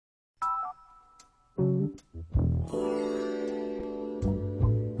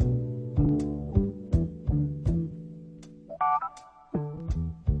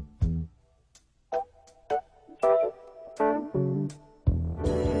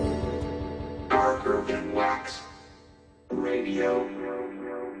Darker than wax radio.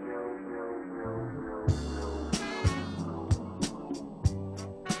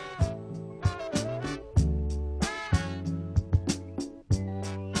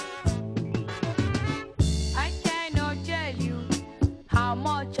 I cannot tell you how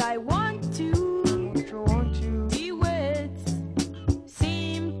much I want to. The words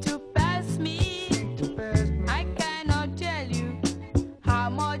seem to pass me. I cannot tell you how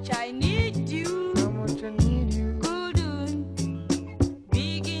much I need you. Couldn't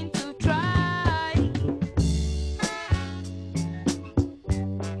begin to try.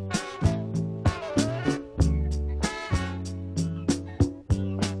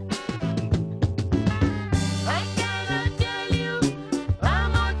 I cannot tell you how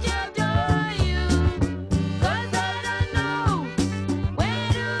much I adore you, 'cause I don't know where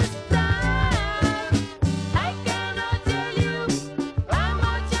to start. I cannot tell you how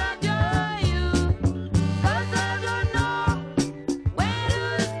much I adore you, 'cause I don't know where to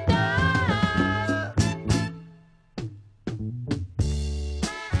start.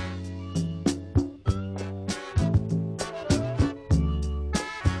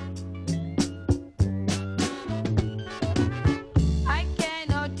 I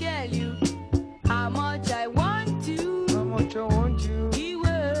cannot tell you how much I want to. The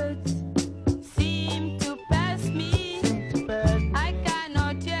words seem to pass me. I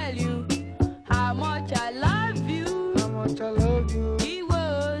cannot tell you how much I love you. The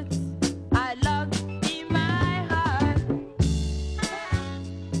words I love in my heart.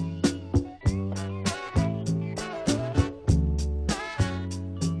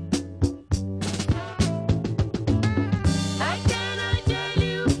 I cannot tell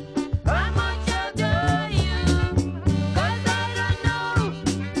you how much I adore you, 'cause I don't know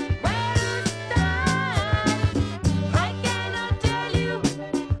where to start. I cannot tell you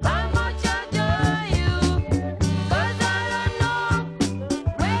how much I adore you, 'cause I don't know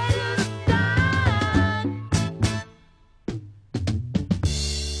where to start.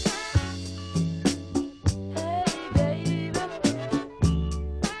 Hey baby,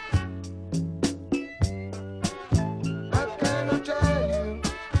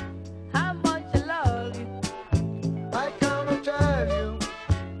 how much I love you.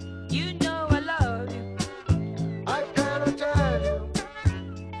 You know I love you.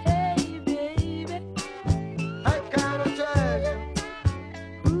 Hey baby,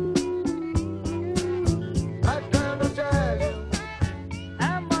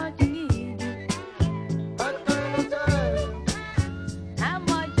 how much I need you. How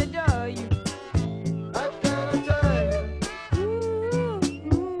much I adore you.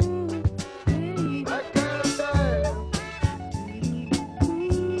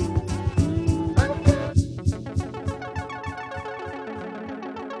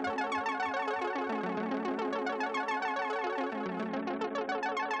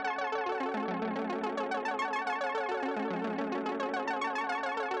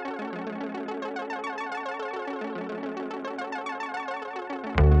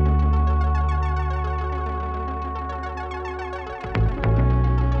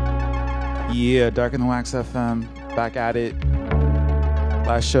 Yeah, Darker Than Wax FM, back at it.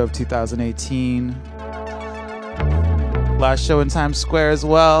 Last show of 2018. Last show in Times Square as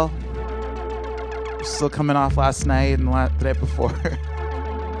well. Still coming off last night and the night before.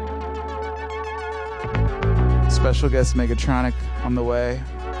 Special guest Megatronic on the way.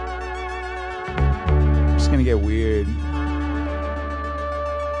 Just gonna get weird.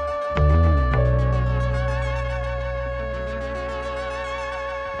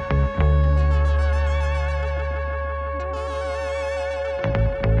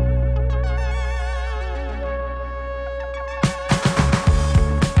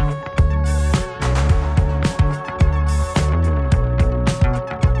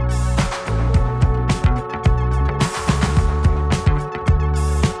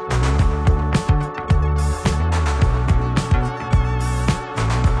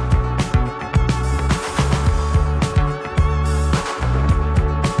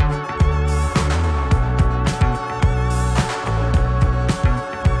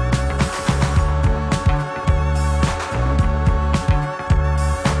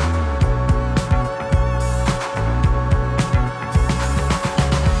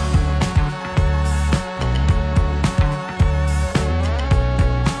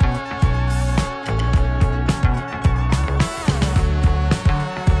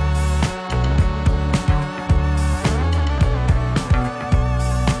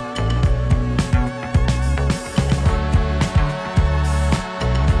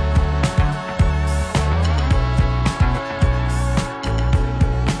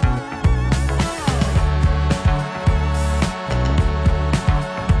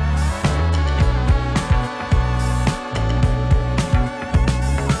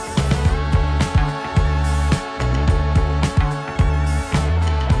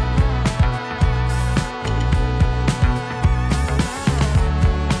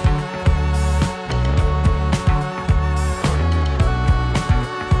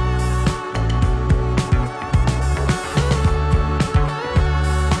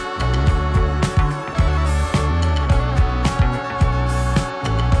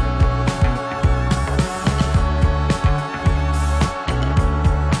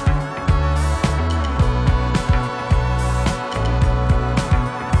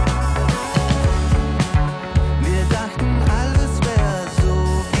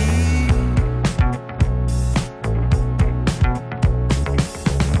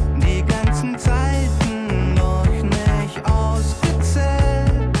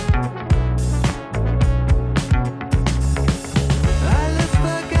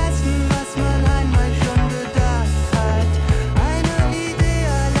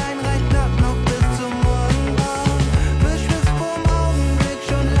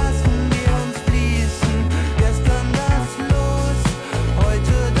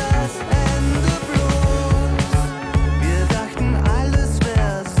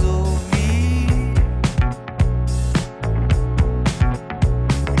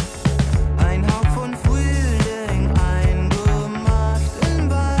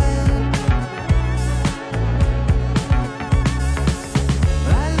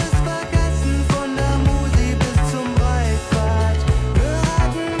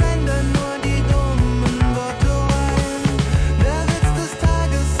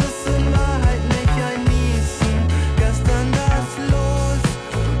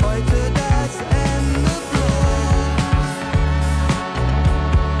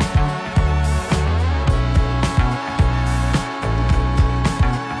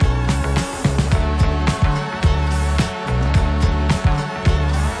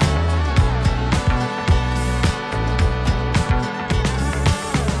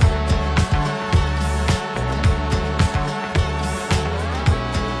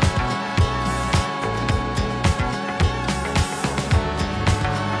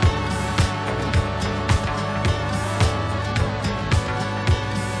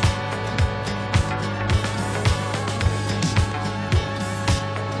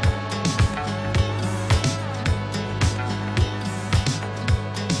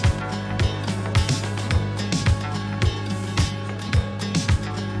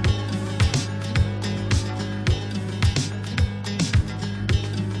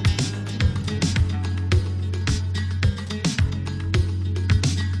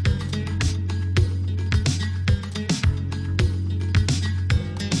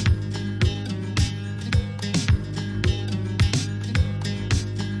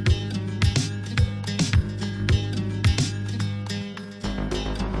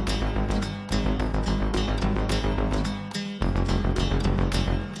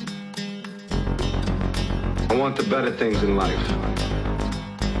 I want the better things in life.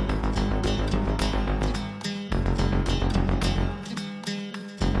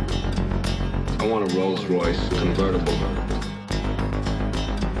 I want a Rolls Royce convertible.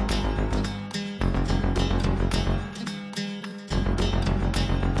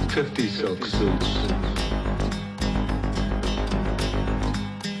 $50 silk suits.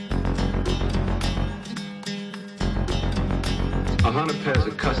 $100 pairs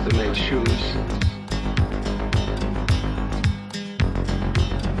of custom-made shoes.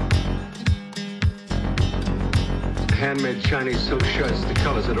 Handmade Chinese silk shirts, the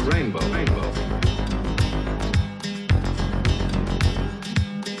colors of the rainbow.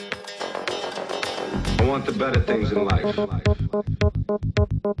 I want the better things in life.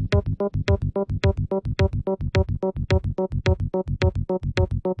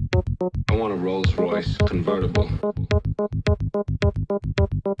 I want a Rolls Royce convertible.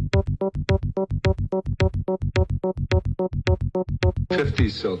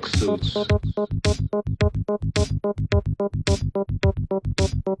 $50 silk suits.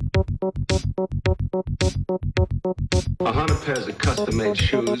 $100 pairs of custom-made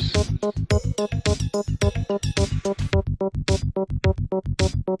shoes.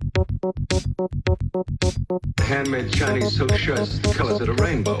 Handmade Chinese silk shirts, the colors of the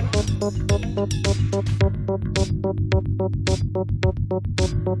rainbow.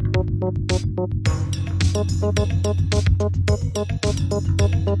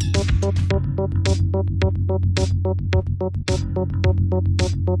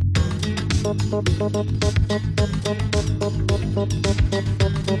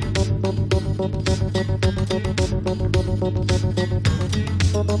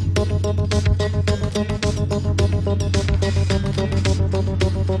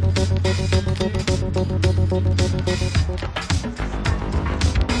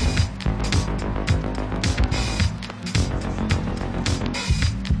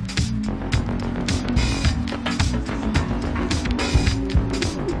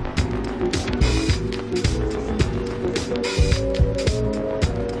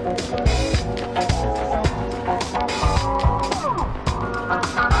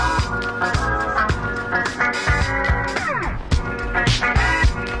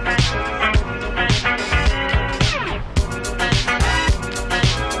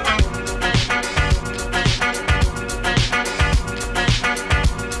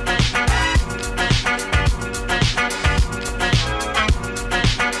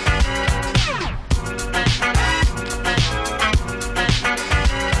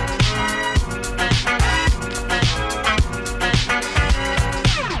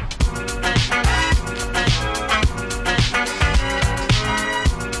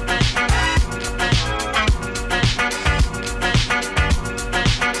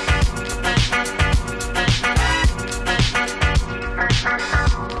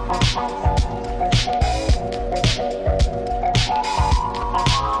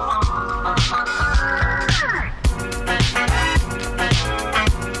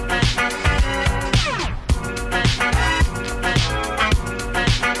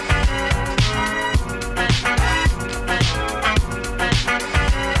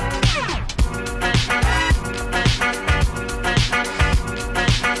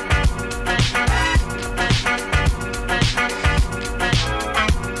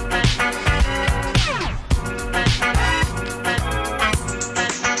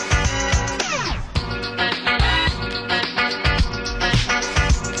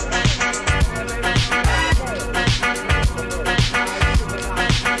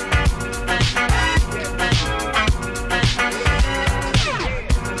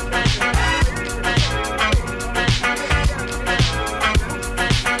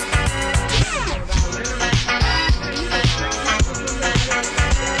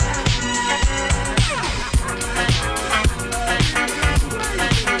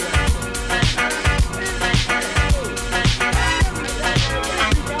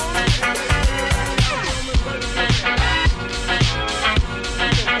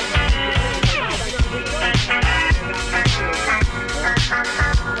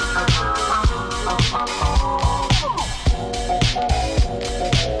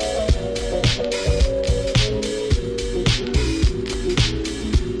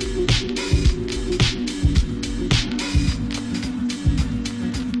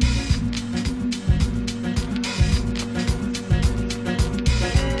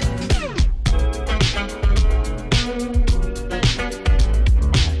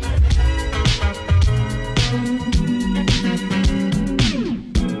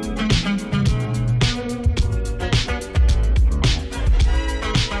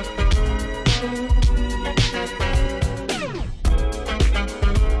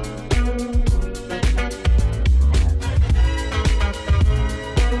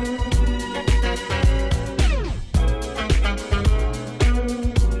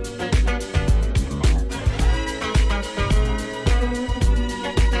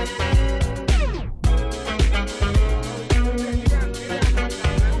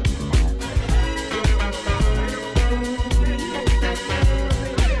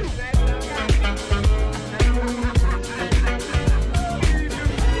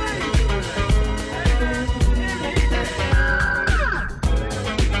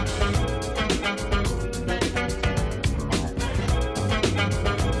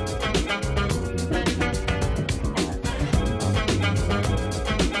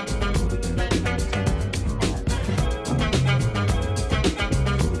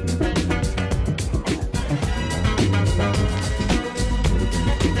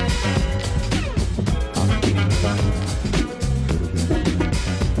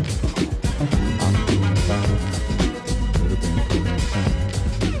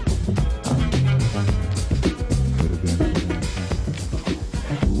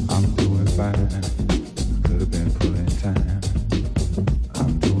 fine. Could have been pulling time.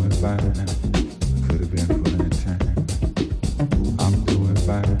 I'm doing fine. Could have been pulling time. I'm doing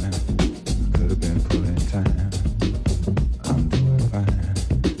fine. Could have been pulling time. I'm doing fine.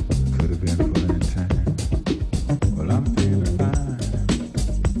 Could have been pulling time. Well, I'm feeling fine.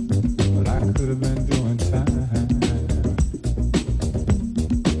 But I could have been doing time.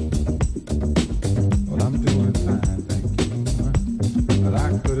 Well, I'm doing fine, thank you. But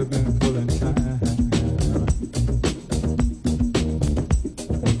I could have been pulling time.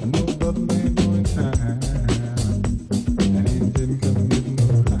 I know brother man doing time. And he didn't commit no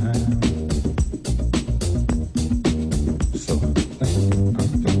crime. So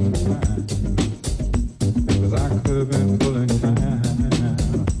I'm doing fine. 'Cause I could have been pulling time.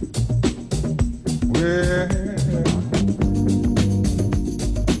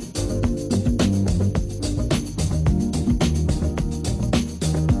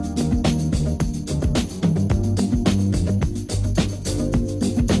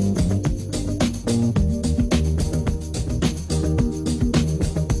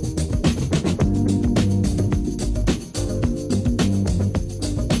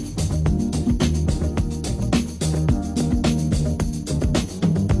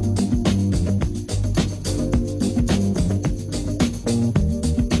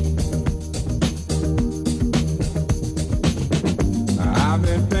 Well, I've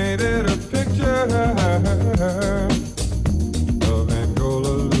been painted a picture of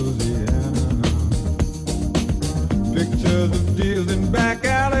Angola, Louisiana. Pictures of deals in back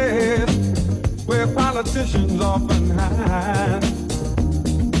alleys where politicians often hide.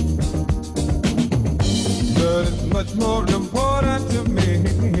 But it's much more important to me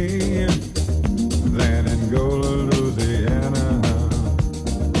than Angola, Louisiana.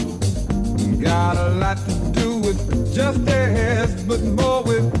 Got a lot to do with justice, but more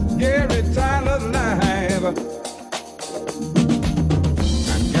with Gary Tyler's life.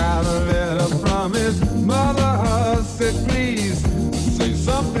 I got a letter from his mother, said please say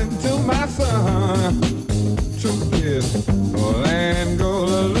something to my son. Truth is, oh,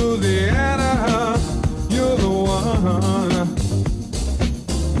 Angola, Louisiana, you're the one.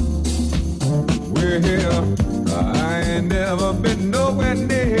 We're here, I ain't never been nowhere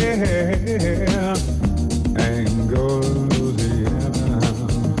near Angola, Louisiana.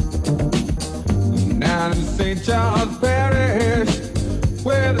 Down in St. Charles Parish,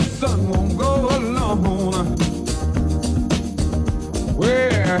 where the sun won't go alone.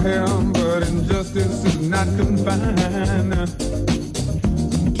 We're here, but injustice is not confined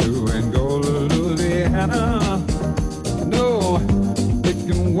to Angola, Louisiana. No, it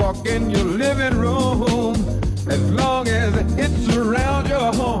can walk in your living room as long as it's around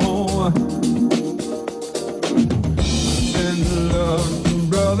your home. Send love to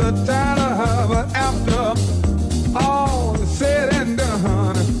Brother Tyler, but after all is said and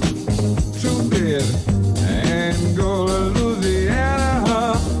done, truth is, Angola,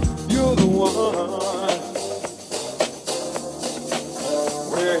 Louisiana, you're the one.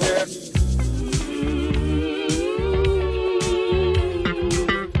 We're here.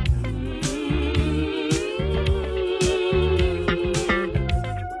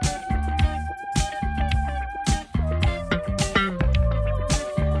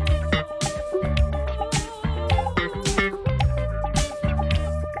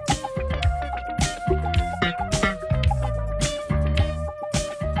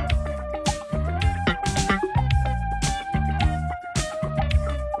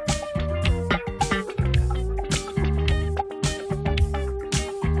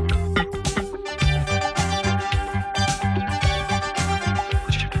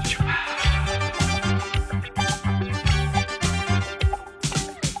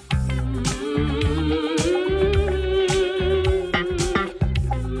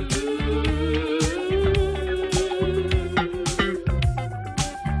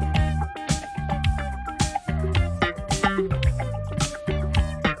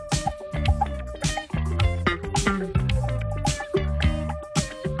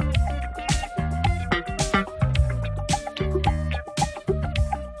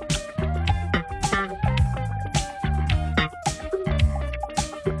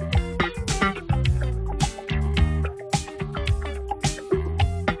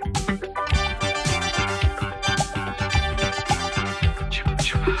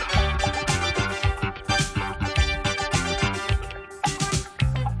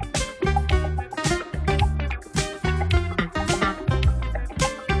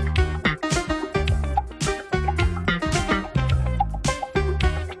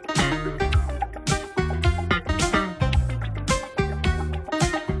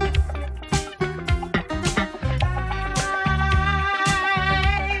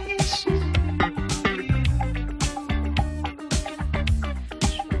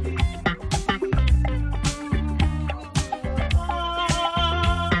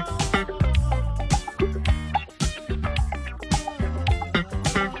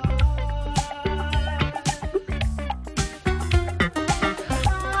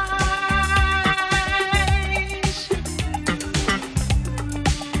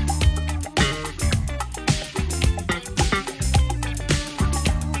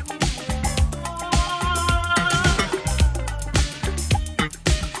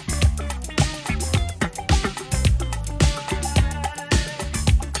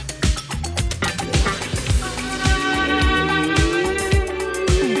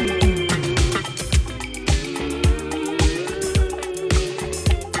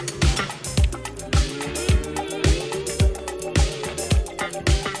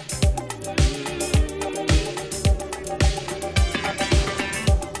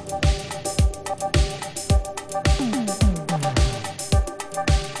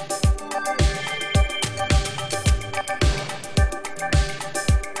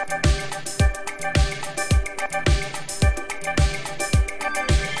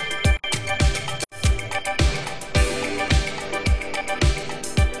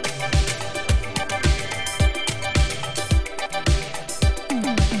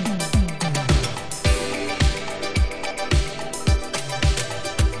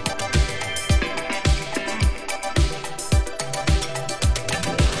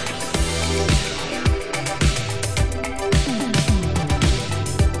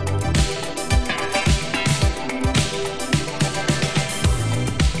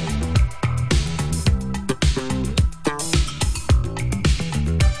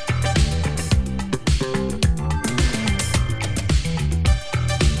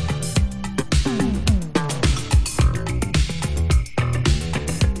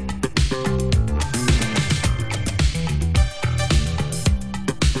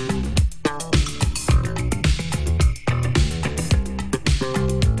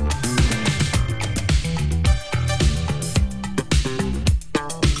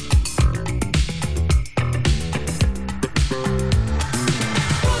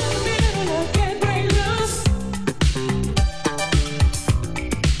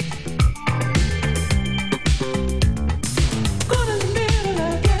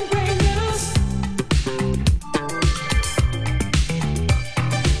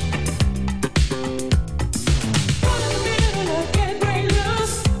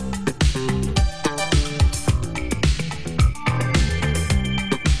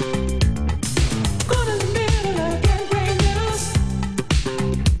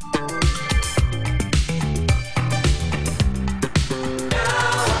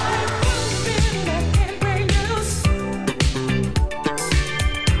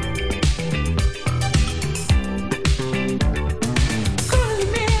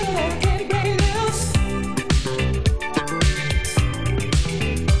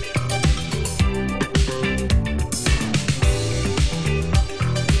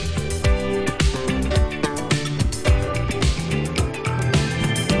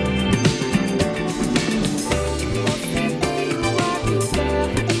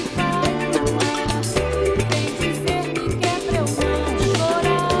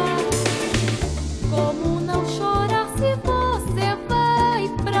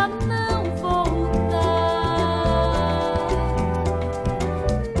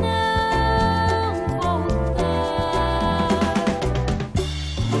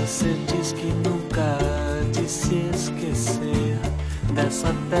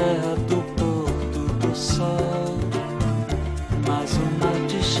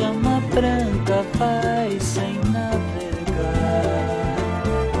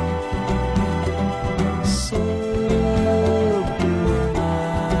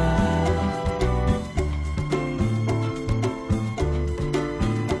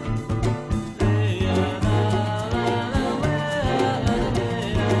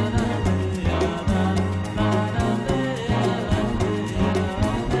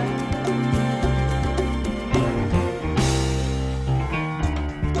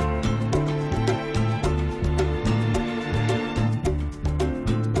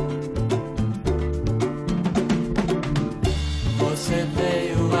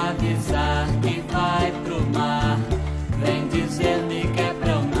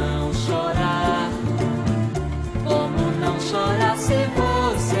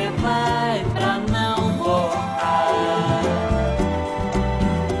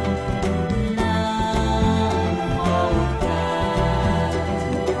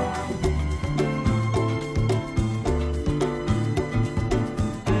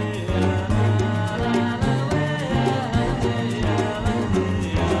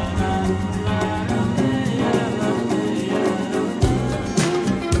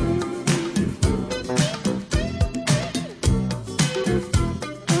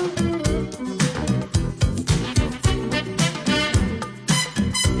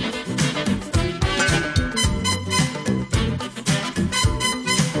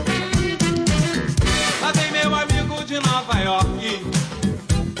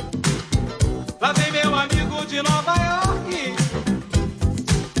 de Nova York.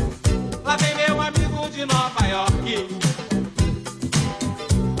 Lá vem meu amigo de Nova York.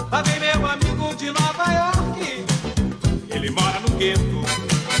 Lá vem meu amigo de Nova York. Ele mora no gueto.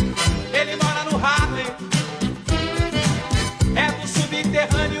 Ele mora no Harlem. É do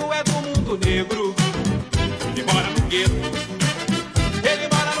subterrâneo, é do mundo negro. Ele mora no gueto. Ele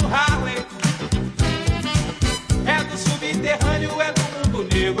mora no Harlem. É do subterrâneo, é do mundo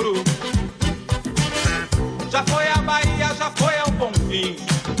negro. Já foi a Bahia, já foi ao Bonfim.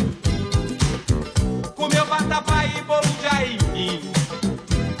 Comeu vatapá e bolo de aipim.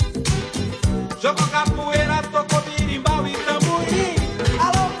 Jogou capoeira, tocou birimbau e tamborim.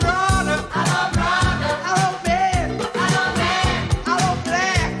 Alô, brother. Alô, brother. Alô, babe. Alô, babe. Alô,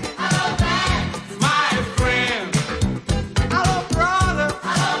 black. Alô, black. My friend. Alô, brother.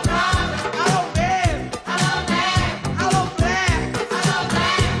 Alô, brother. Alô, babe. Alô, babe. Alô, black. Alô,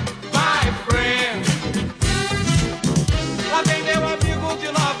 black. My friend. Lá vem meu amigo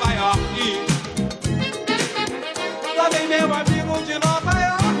de Nova York. Lá vem meu amigo de Nova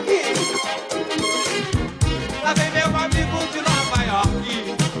York. Lá vem meu amigo de Nova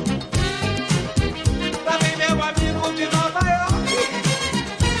York. Lá vem meu amigo de Nova York.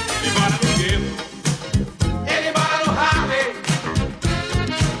 Ele mora no gueto. Ele mora no Harlem.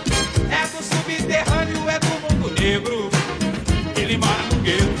 É do subterrâneo, é do mundo negro. Ele mora no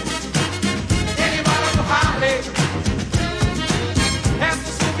gueto. Ele mora no Harlem. É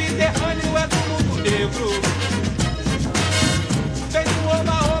do subterrâneo, é do mundo negro. Fez um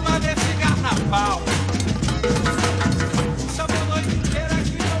oba-oba desse carnaval. Chamou a noite inteira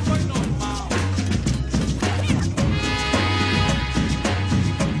que não foi normal.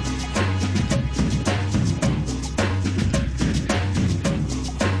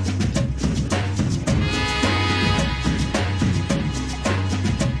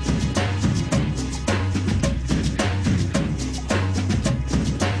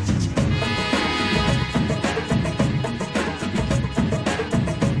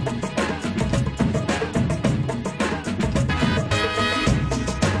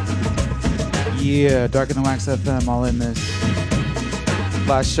 Yeah, Dark in the Wax FM, all in this.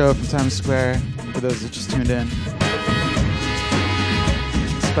 Last show from Times Square, for those that just tuned in.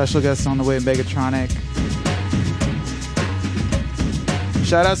 Special guests on the way, Megatronic.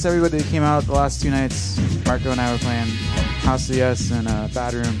 Shout outs to everybody that came out the last 2 nights. Marco and I were playing House of Yes and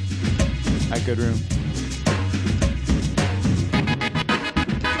Bad Room at Good Room.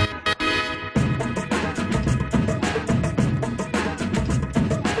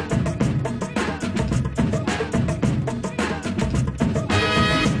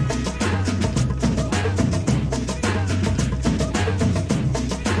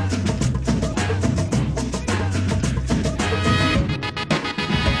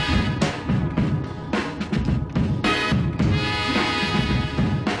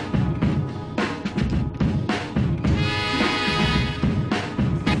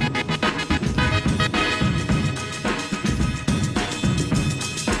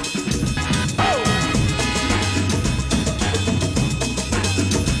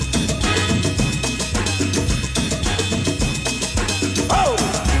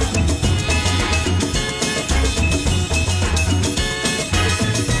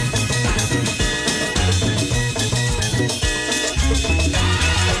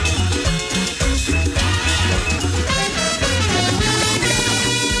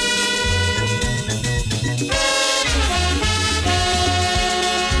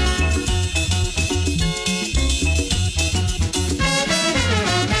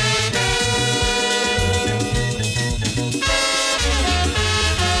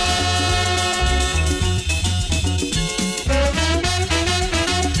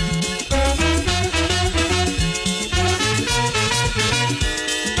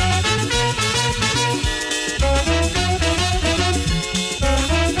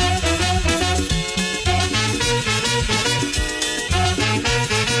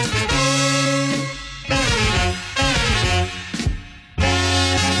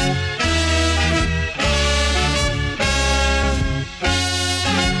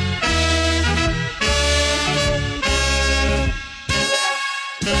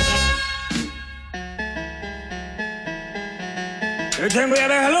 Yo tengo ya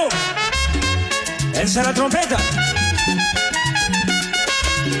déjalo. Esa es la trompeta.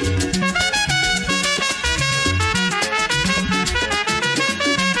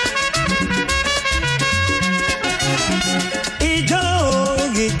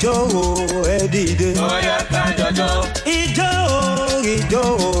 Ijo edide. Oya ka jojo.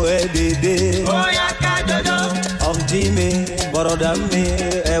 Ijo edide. Oya ka jojo. Omti mi, boroda mi,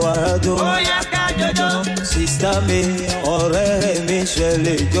 ewa do. Oya ka jojo. Si Sista mi, ọ̀rẹ́ mi ṣe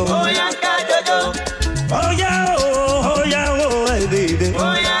lè jó. Bóyá ká jọjọ. Óyá o, ẹ dìde.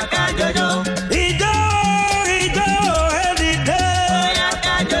 Bóyá ká jọjọ. Ijó, ẹ dìde. Bóyá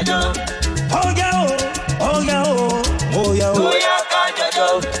ká jọjọ. Óyá o. Bóyá ká jọjọ.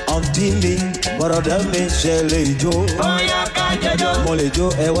 Àǹtí mi, bọ̀dọ̀ mi ṣe lè jó. Bóyá ká jọjọ. Mo lè jó,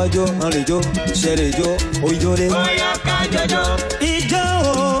 ẹ wá jó, mo lè jó, ṣe lè jó, ojó dé. Bóyá ká jọjọ. Ijó,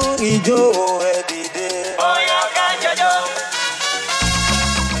 ẹ dìde. Bóyá ká jọjọ.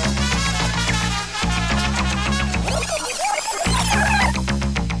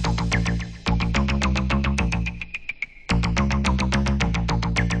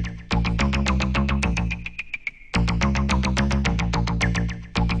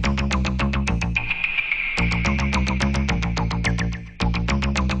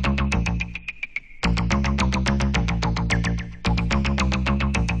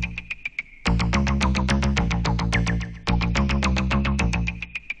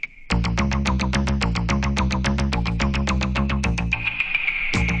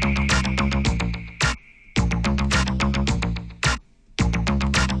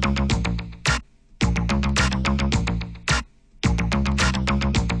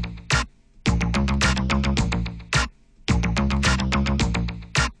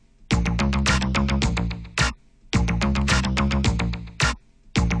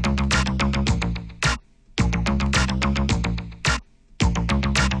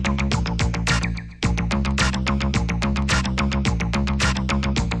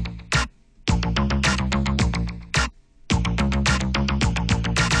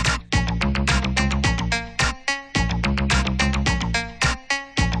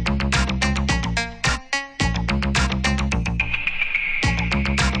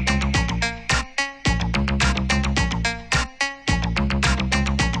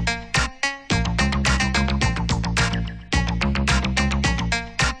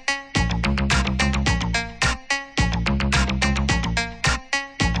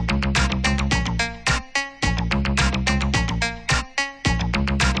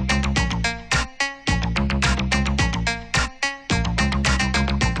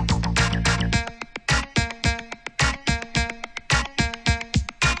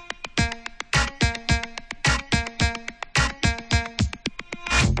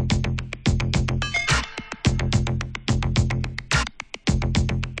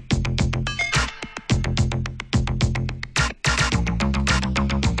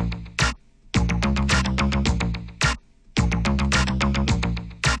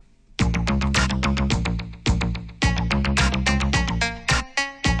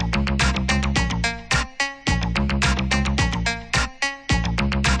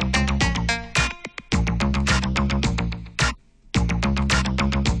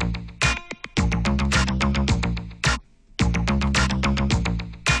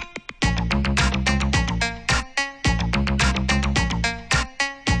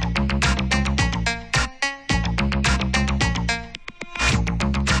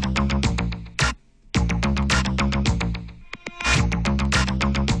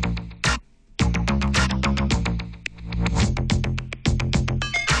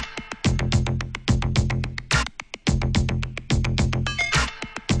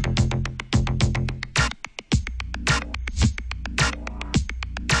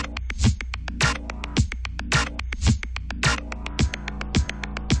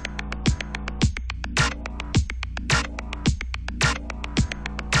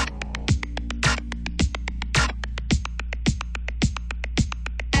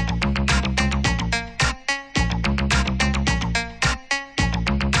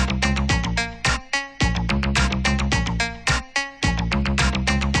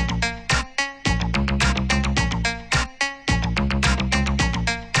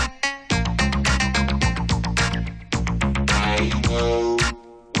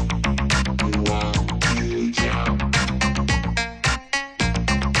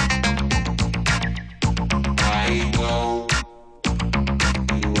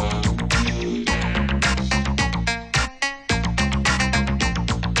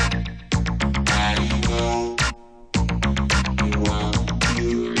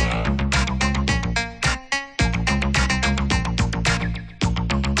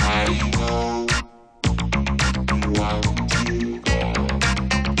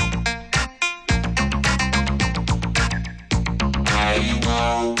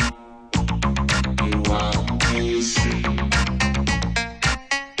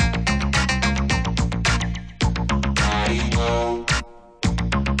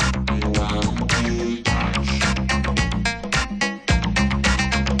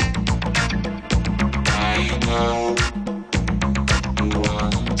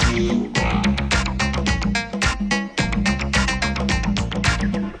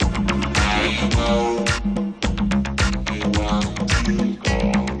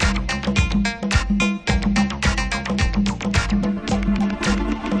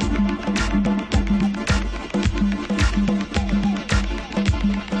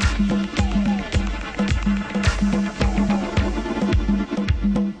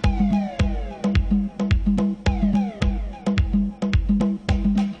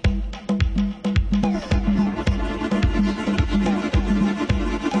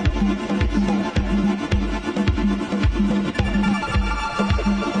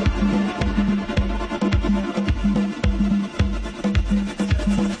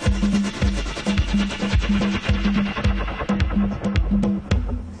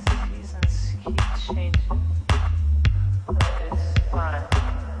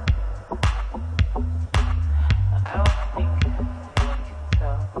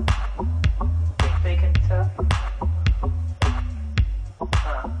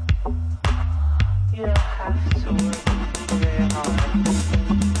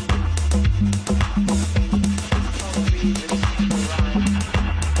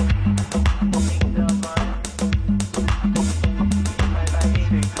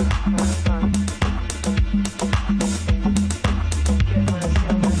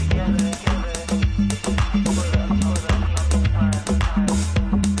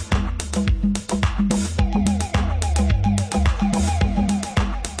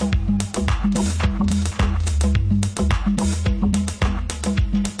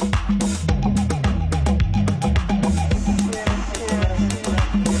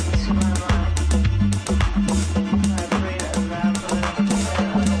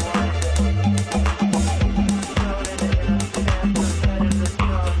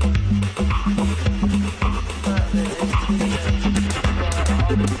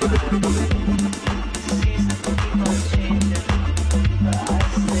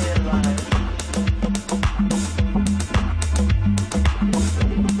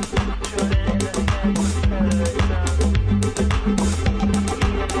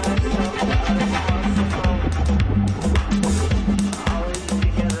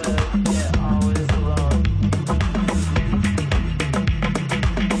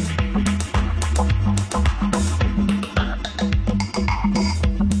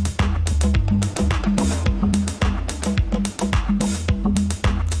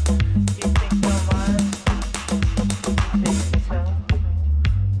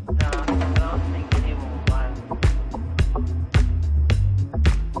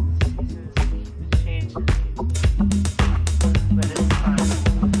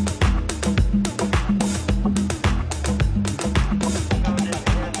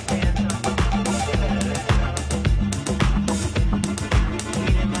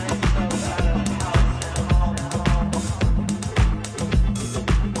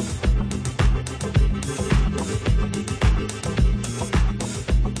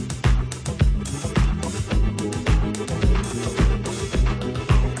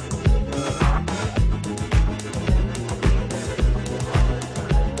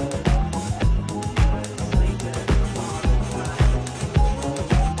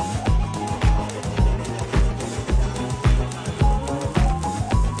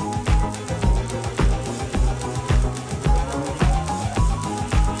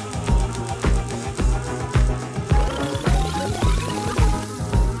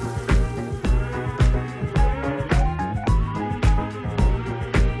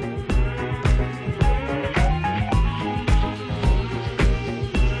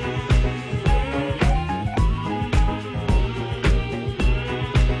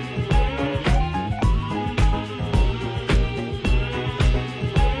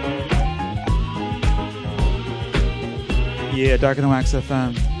 Yeah, Darker Than Wax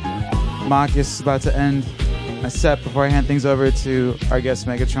FM. Marcus is about to end my set before I hand things over to our guest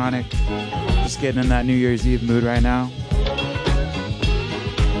Megatronic. Just getting in that New Year's Eve mood right now.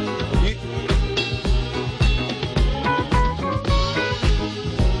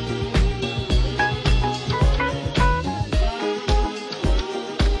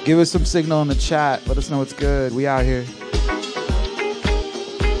 Give us some signal in the chat. Let us know what's good. We out here.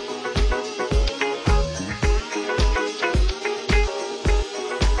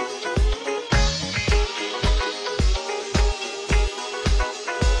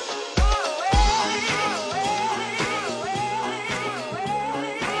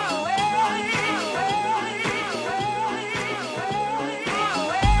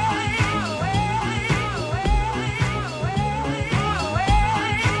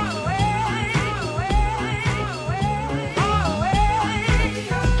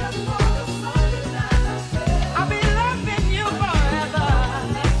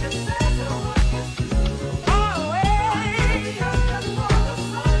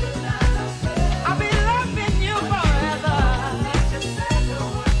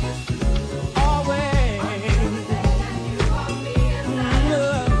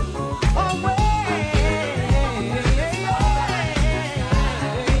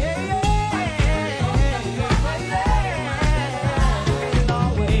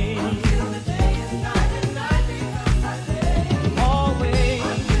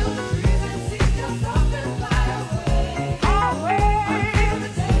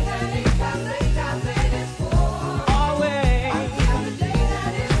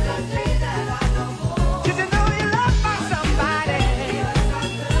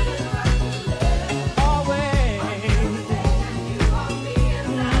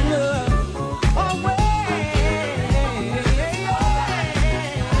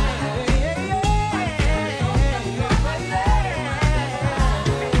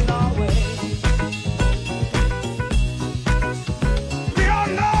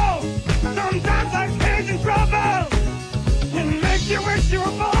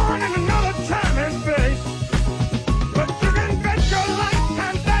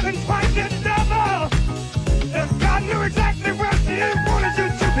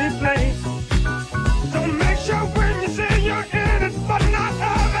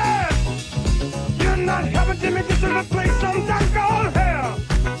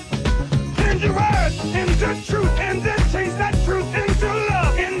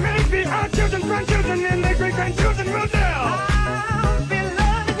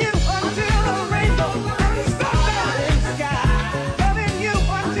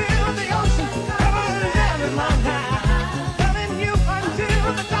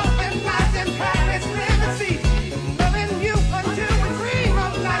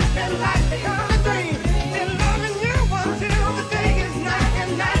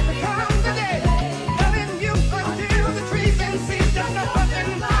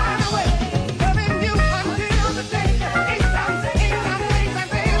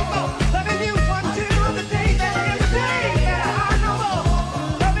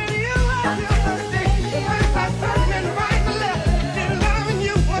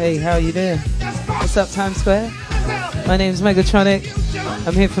 Hey, how you doing? What's up, Times Square? My name's Megatronic.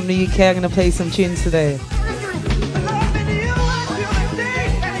 I'm here from the UK. I'm gonna play some tunes today.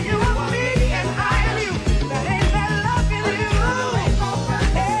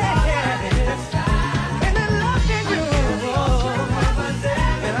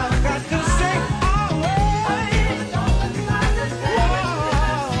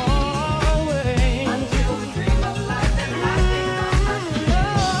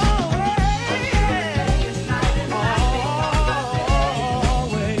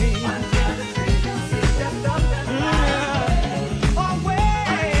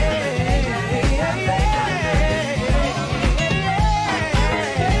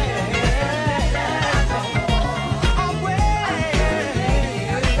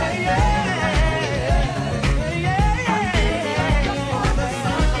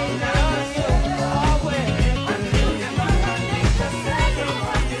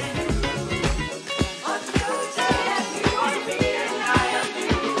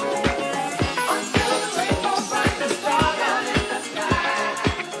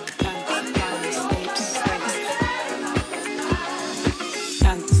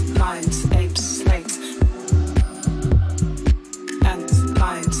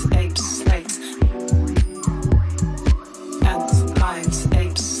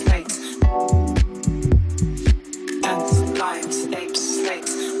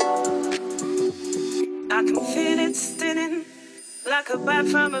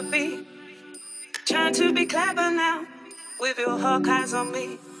 with your hawk eyes on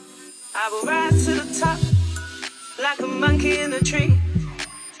me. I will rise to the top like a monkey in a tree.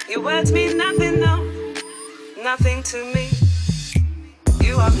 Your words mean nothing, no, nothing to me.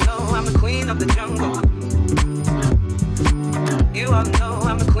 You all know I'm the queen of the jungle. You all know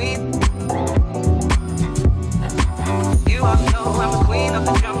I'm the queen. You all know I'm the queen of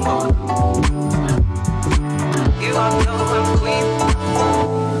the jungle. You all know I'm the queen.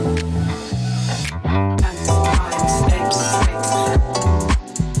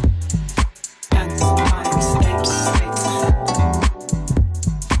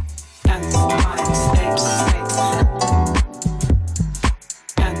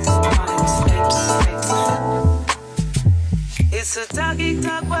 It's a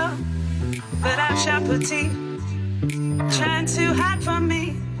dog-eat-dog world, but I shop petite, trying to hide from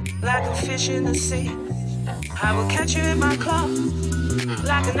me like a fish in the sea. I will catch you in my claw,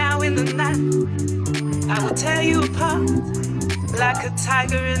 like an owl in the night. I will tear you apart, like a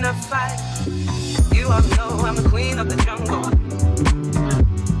tiger in a fight. You all know I'm the queen of the jungle.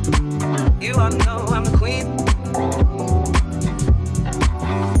 You all know I'm the queen.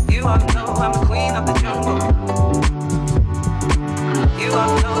 You all know I'm the queen of the jungle. You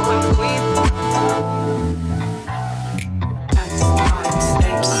all know I'm the queen.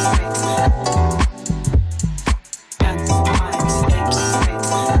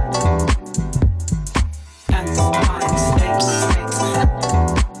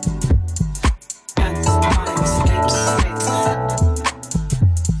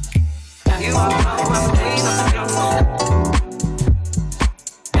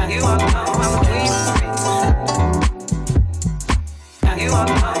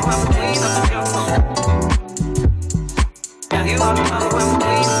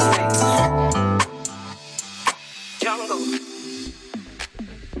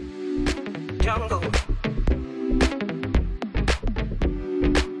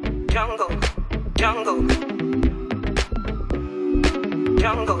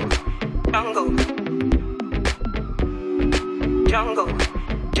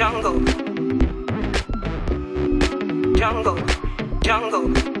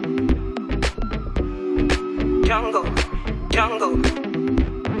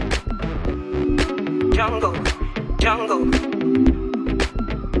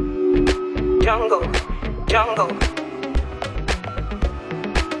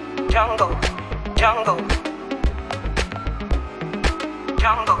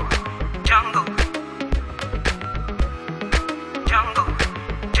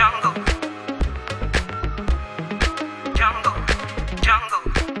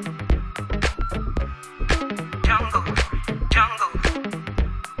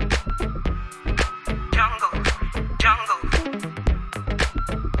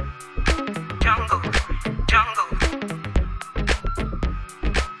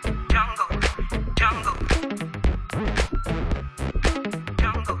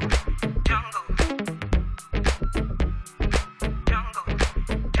 Jungle.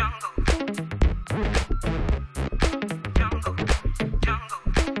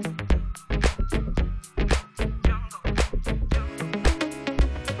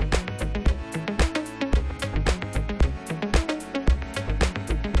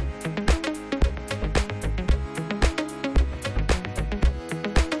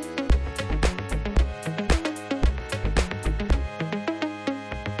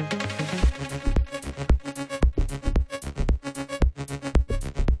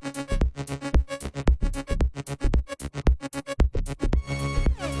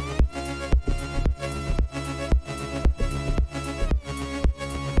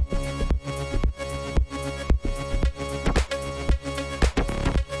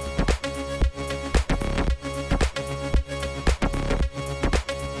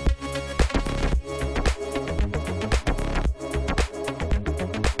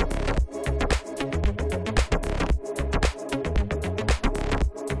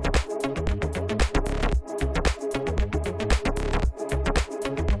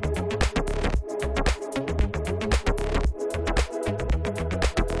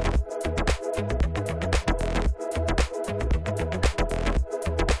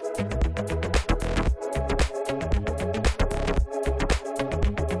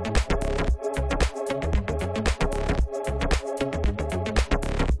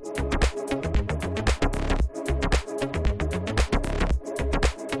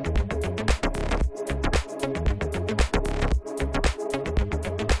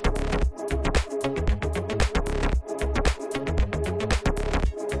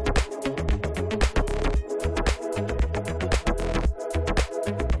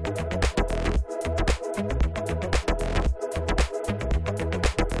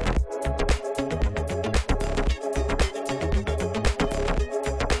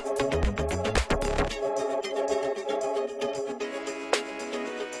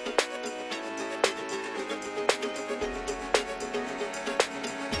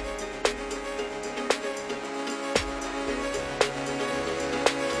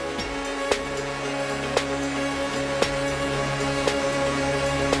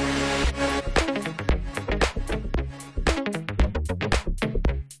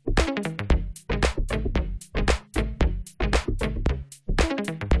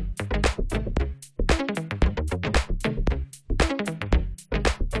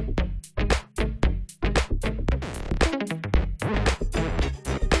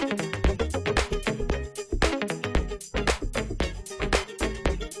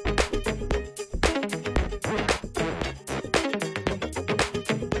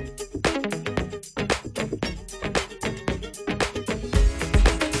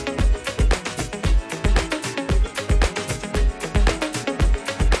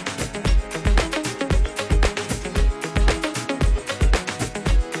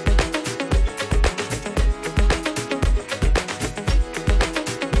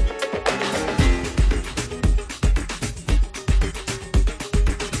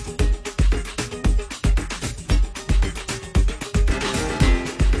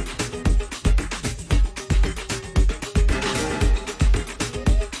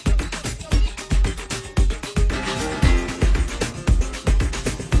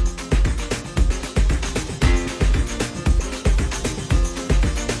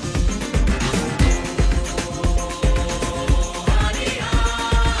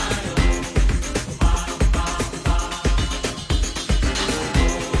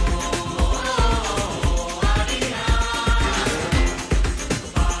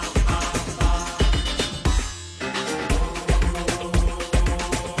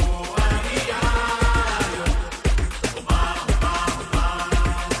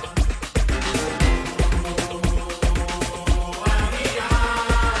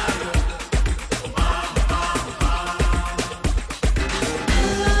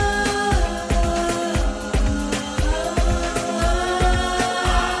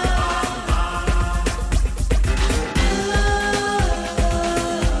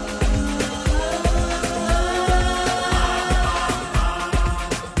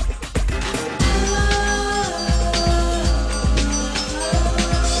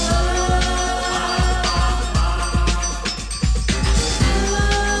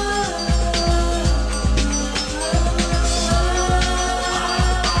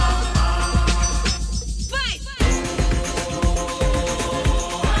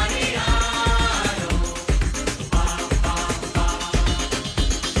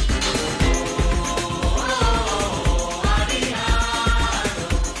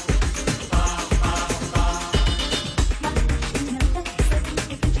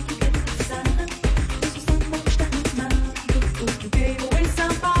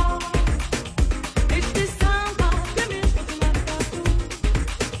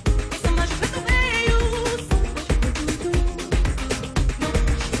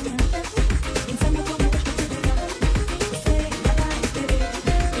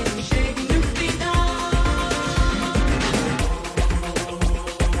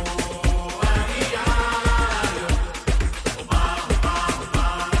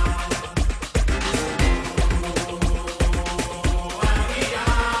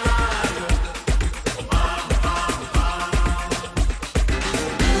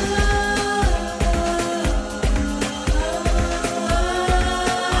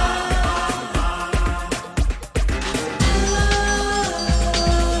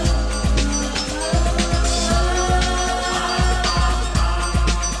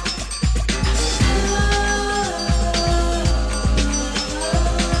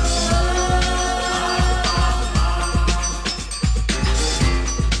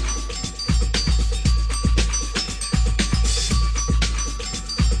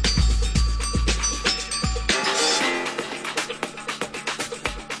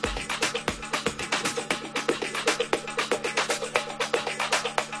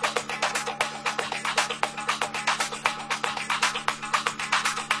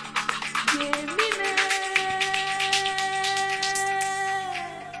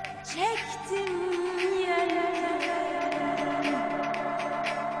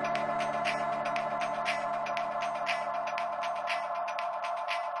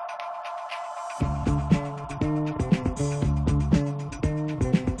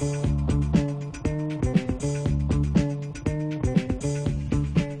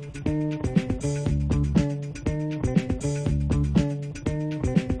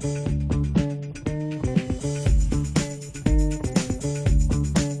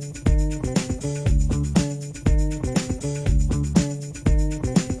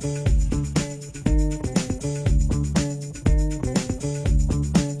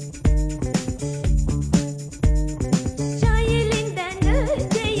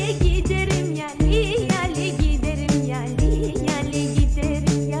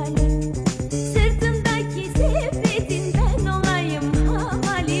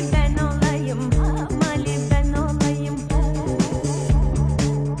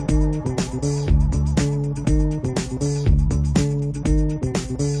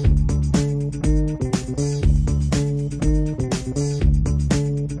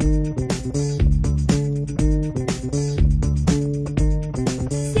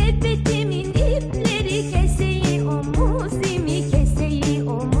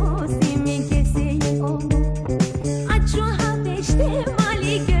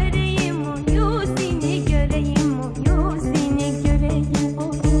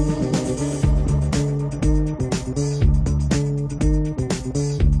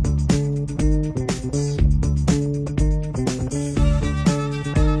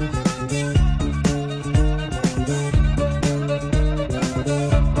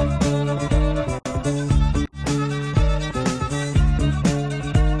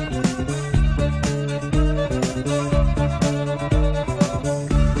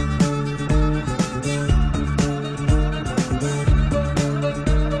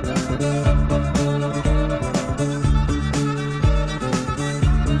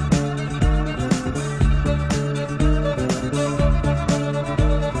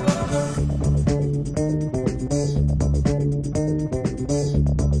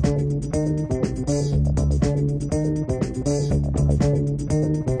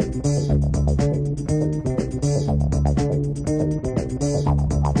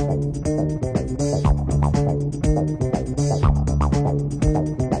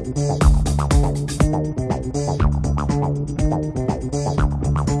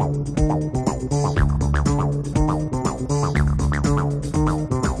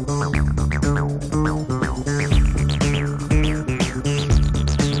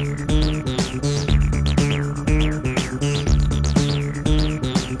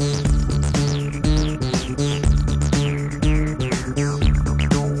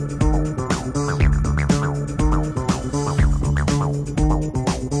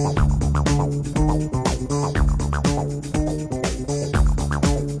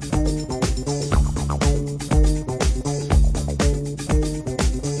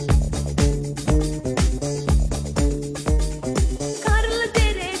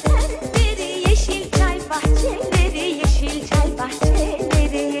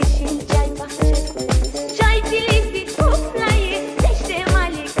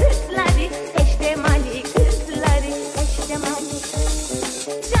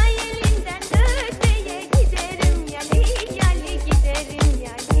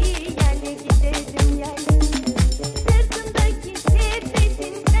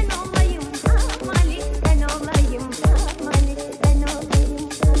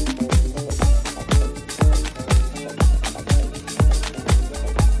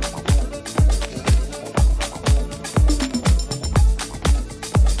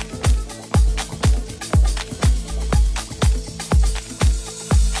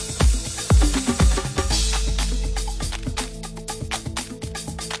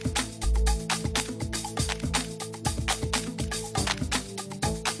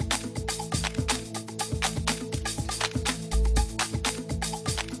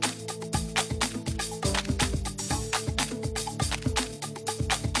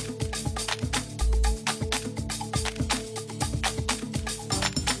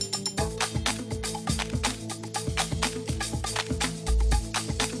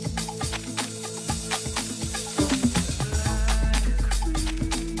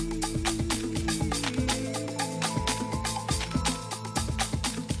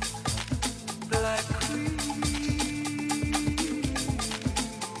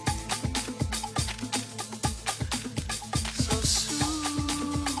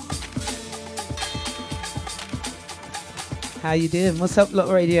 How you doing? What's up, Lot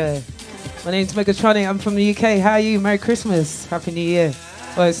Radio? My name's Megatronic. I'm from the UK. How are you? Merry Christmas. Happy New Year.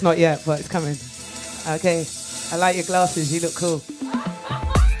 Well, it's not yet, but it's coming. Okay. I like your glasses. You look cool.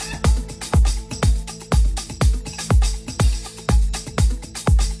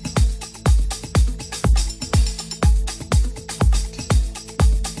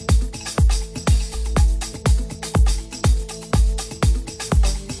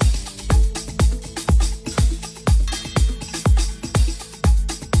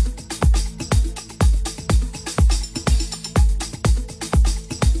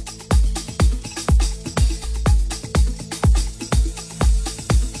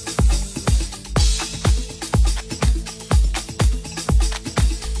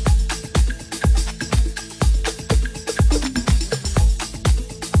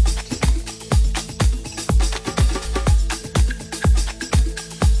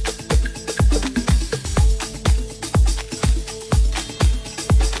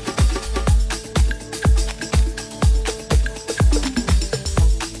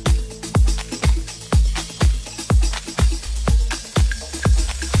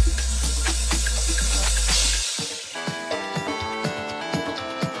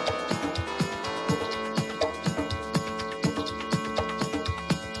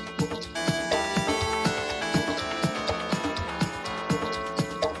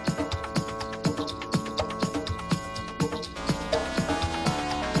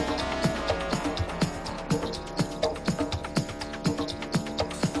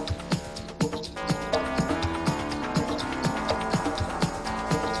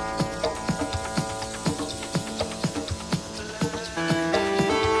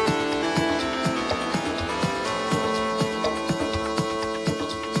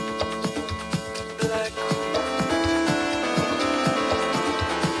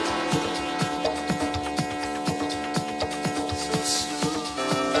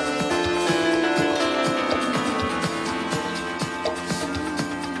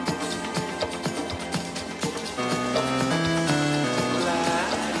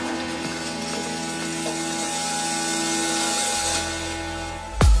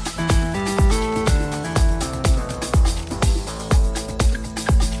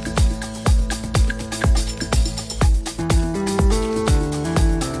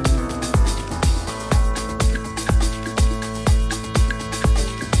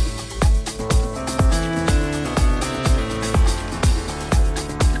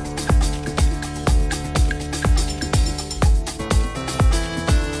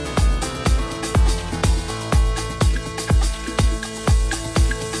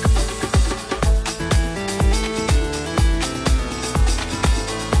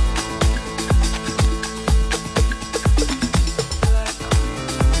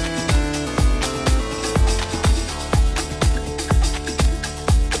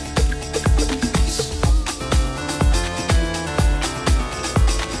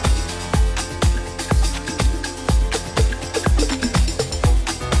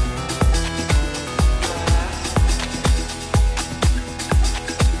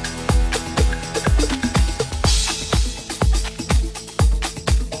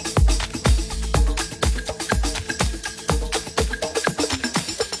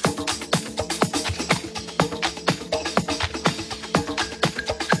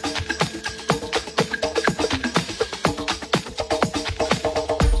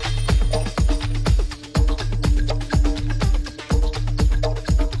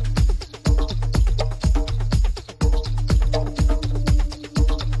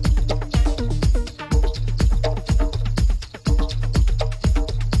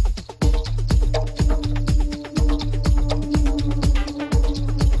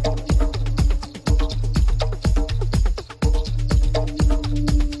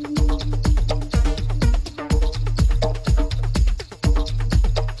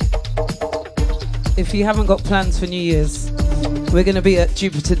 If you haven't got plans for New Year's, we're going to be at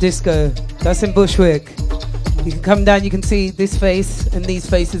Jupiter Disco. That's in Bushwick. You can come down, you can see this face and these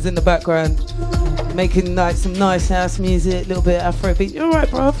faces in the background, making like some nice house music, a little bit of Afrobeat. You alright,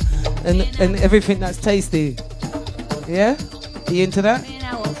 bruv? And everything that's tasty. Yeah? Are you into that?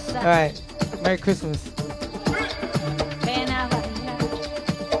 Alright. Merry Christmas.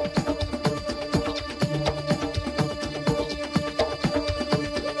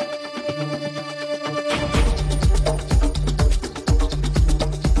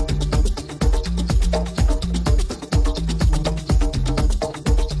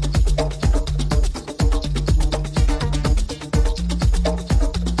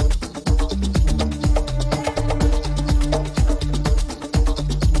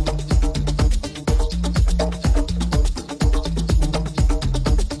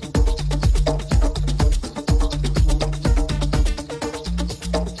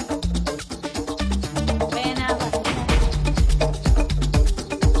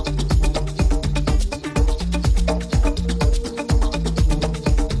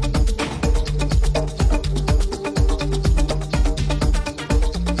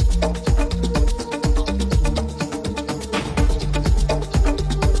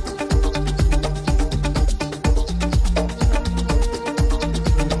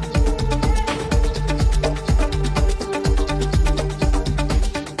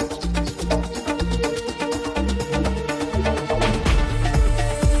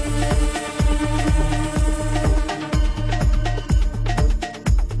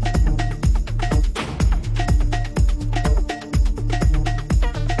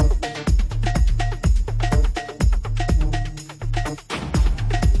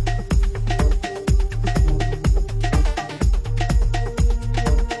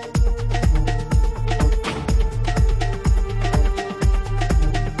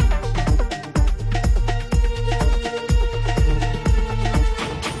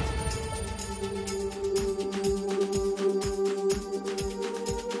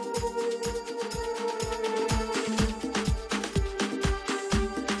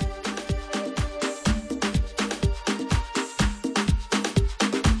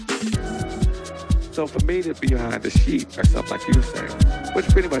 So for me to be behind the sheet or something like you were saying, was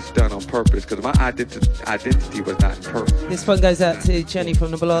pretty much done on purpose because my identity was not perfect. This one goes out to Jenny from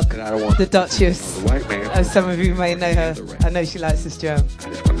the block, And I don't want the Duchess. the white man. As some of you may know her, I know she likes this jam. I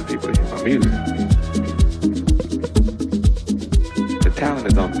just want the people to hear my music. The talent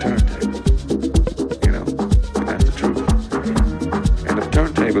is on the turntable, you know, and that's the truth. And the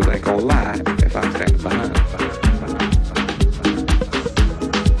turntables ain't gonna lie if I'm standing behind them.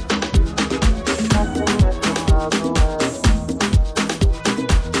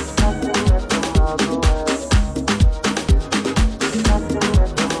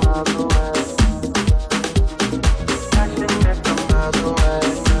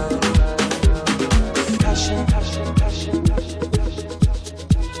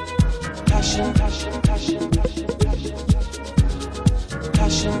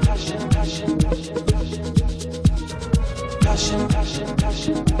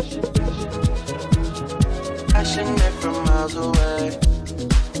 Passionate from miles away,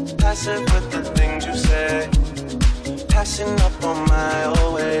 passive with the things you say, passing up on my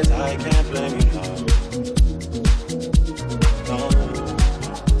always. I can't blame you, no.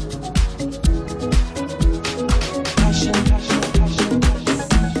 Passion, passion, passion, passion,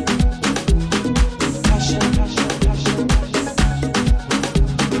 passion, passion, passion,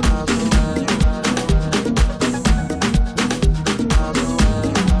 miles away, miles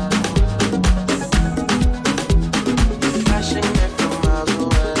away. Passionate from miles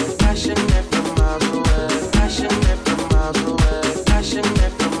away, passionate from miles away, passionate from miles away,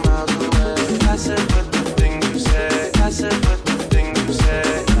 passionate from miles away. Passive with the things you say, passive with the things you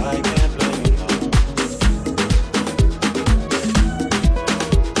say. I can't blame you, no.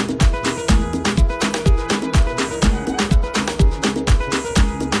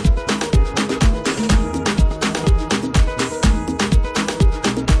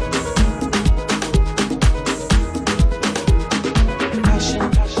 Passion,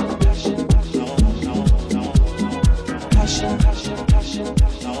 passion, passion, passion, passion,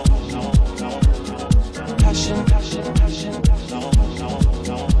 passion, passion, passion, passion,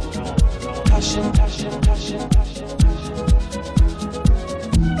 passion, passion, passion, passion, passion.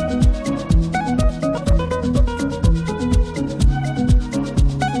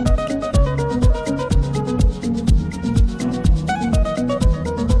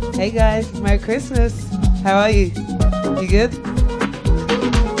 Hey guys, Merry Christmas. How are you? You good?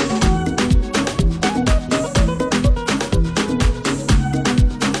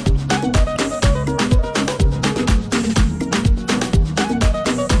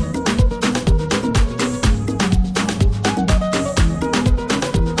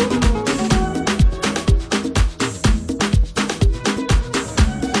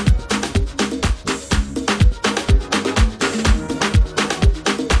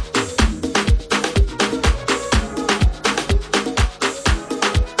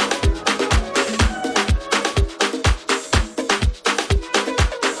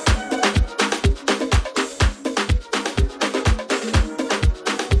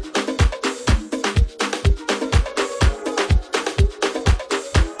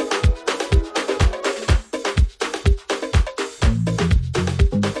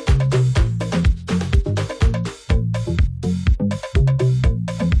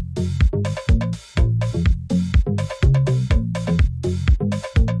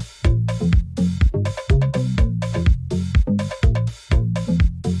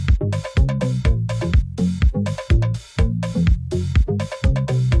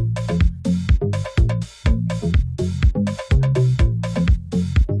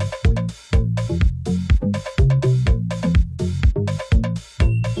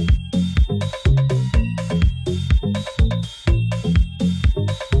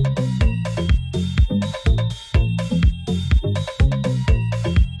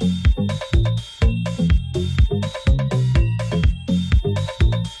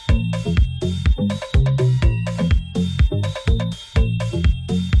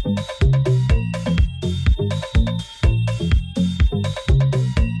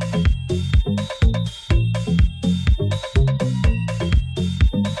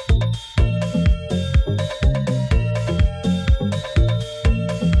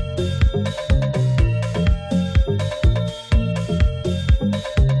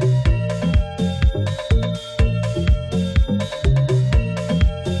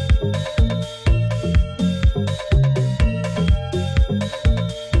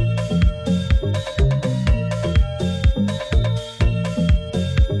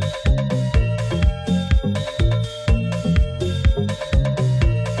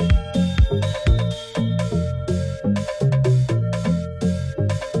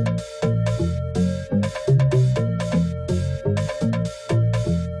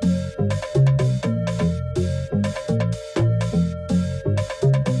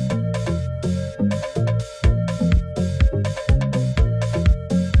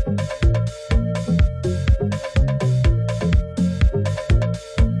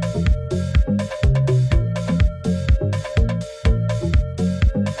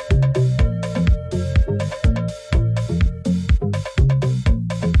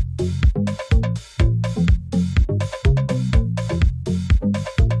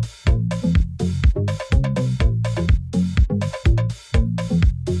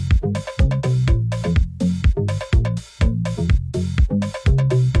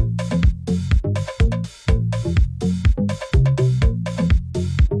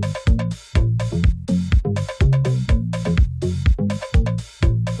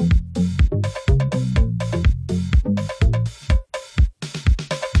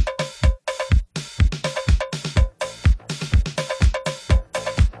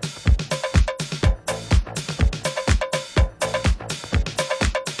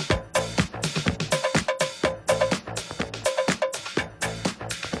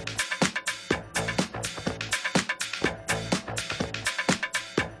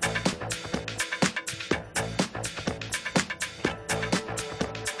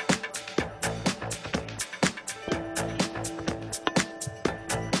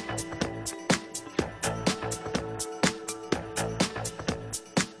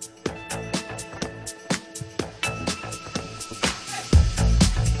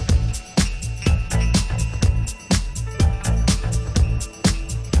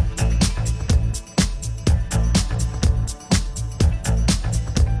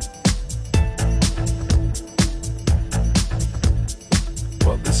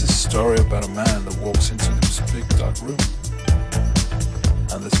 about a man that walks into this big dark room.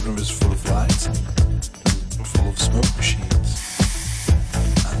 And this room is full of lights and full of smoke machines.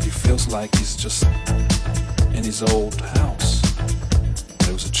 And he feels like he's just in his old house.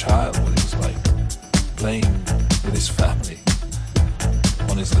 There was a child when he was like playing with his family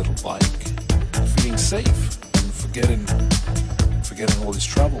on his little bike, feeling safe and forgetting all his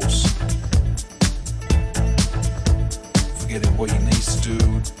troubles, forgetting what he needs to do,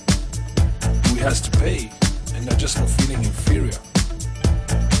 who he has to pay, and just not feeling inferior.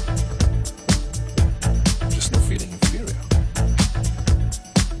 Just not feeling inferior.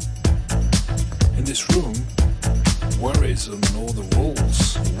 In this room, worries and all the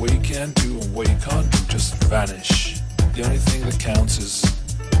rules, what you can do and what you can't do, just vanish. The only thing that counts is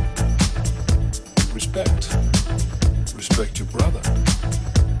respect. Respect your brother.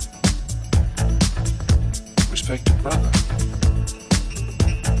 Respect your brother.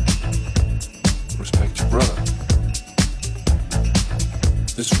 Respect your brother.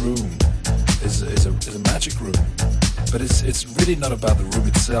 This room is a magic room, but it's really not about the room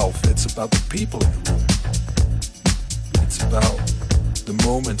itself. It's about the people in the room. It's about the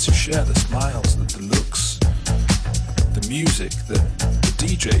moments you share, the smiles, the looks, the music, the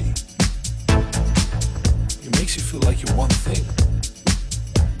DJ. It makes you feel like you're one thing.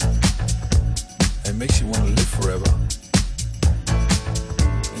 It makes you want to live forever.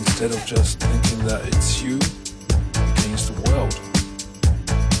 Instead of just thinking that it's you against the world.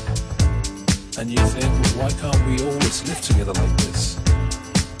 And you think, well, why can't we always live together like this?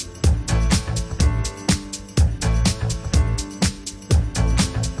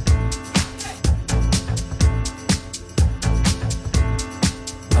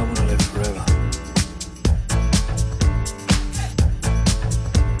 I want to live forever.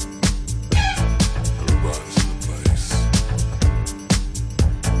 Everybody's in the place.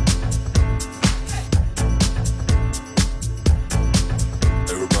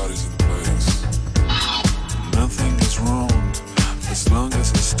 Everybody's in the place. Nothing is wrong as long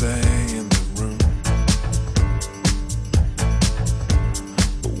as I stay in the room.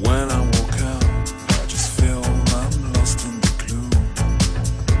 But when I walk out, I just feel I'm lost in the gloom.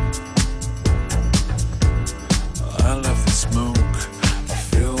 I love the smoke, I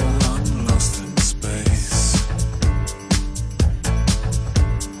feel I'm lost in space.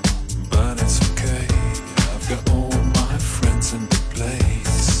 But it's okay, I've got all my friends in the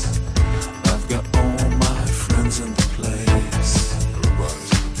place. I've got all my friends in the place.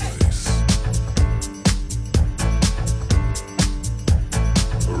 Everybody's in the place.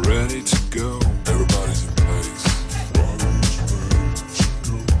 Ready to go. Everybody's in place.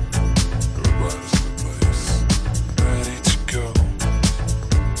 Everybody's in the place. Ready to go.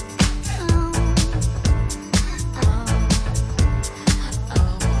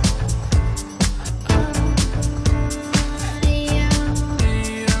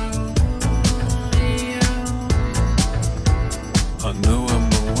 I know I'm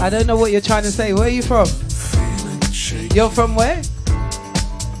the one I don't know what you're trying to say. Where are you from? feeling shaky. You're from where?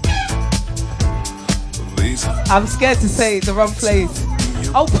 These are I'm scared to say the wrong place.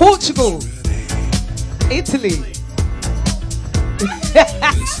 Oh, Portugal. Italy.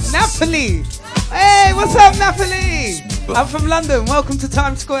 Napoli. Hey, what's up, Napoli? I'm from London. Welcome to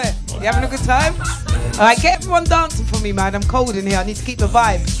Times Square. You having a good time? All right, get everyone dancing for me, man. I'm cold in here. I need to keep the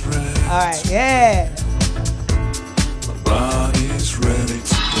vibe. All right, yeah. my body's ready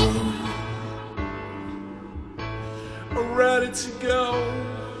to go. I'm ready to go.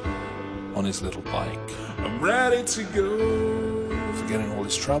 On his little bike. I'm ready to go. Forgetting all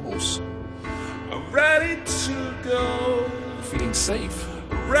his troubles. I'm ready to go. Feeling safe.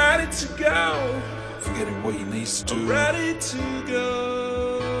 I'm ready to go. Forgetting what he needs to do. I'm ready to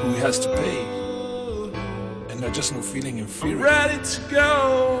go. Who he has to pay. And they're just not feeling inferior. I'm ready to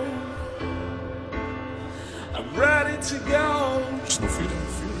go. I'm ready to go. Just not feeling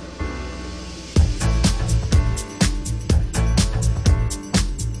inferior.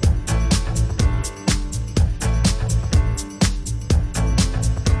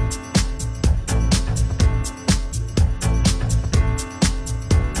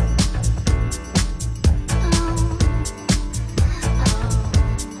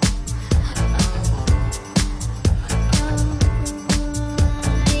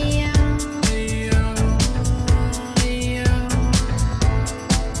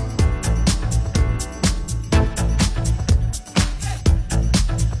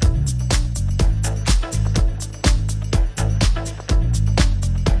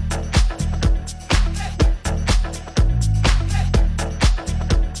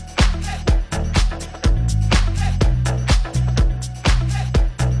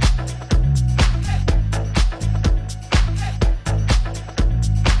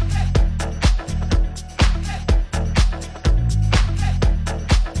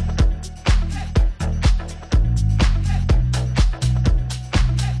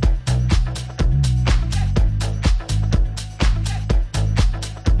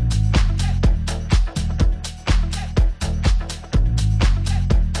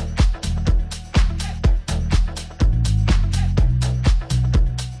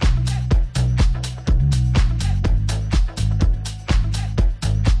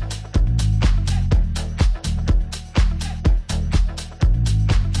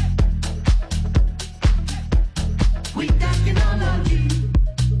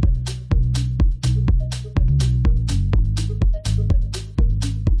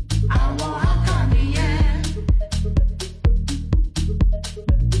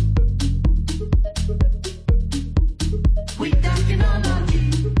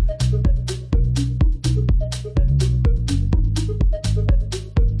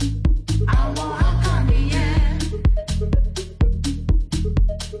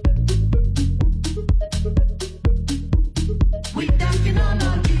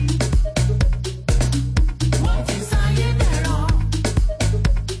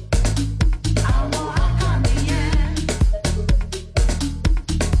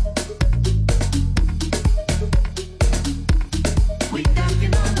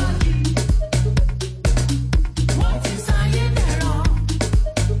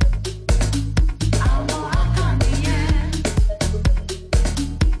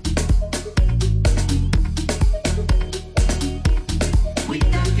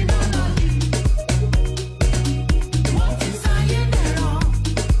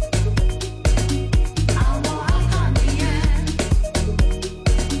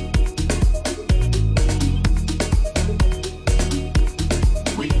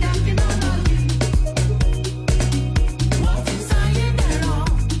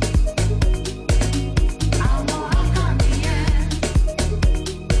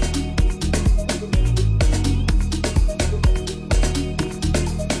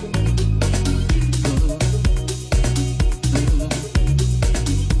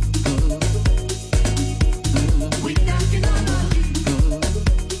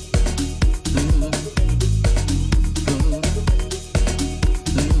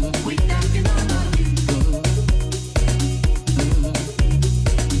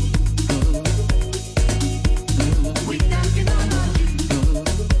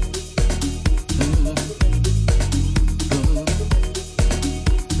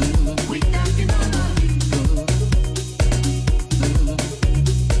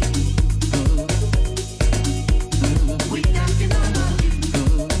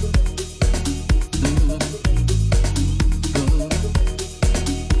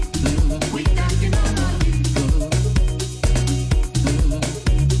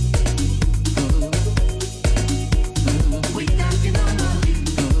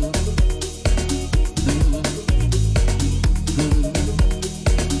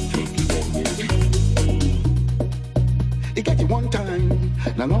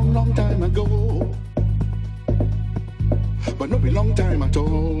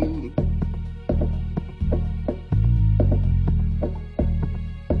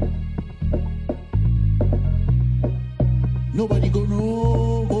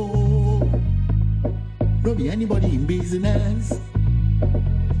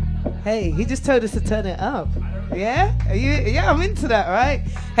 Hey, he just told us to turn it up. Yeah? Are you? Yeah, I'm into that, right?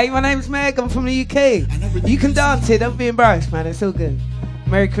 Hey, my name's Meg. I'm from the UK. You can dance here. Don't be embarrassed, man. It's all good.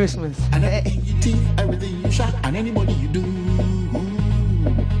 Merry Christmas. And everything you teach, everything you shot, and anybody you do.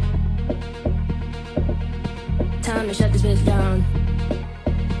 Time to shut this bitch down.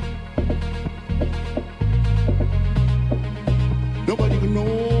 Nobody will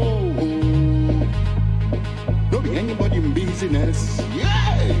know. Don't be anybody in business.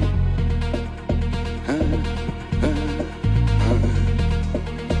 Yeah.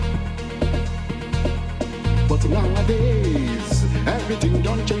 But nowadays, everything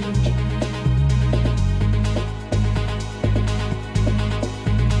don't change.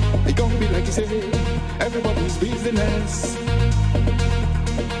 It can't be like you say, everybody's business.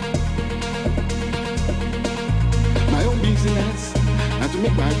 My own business, and to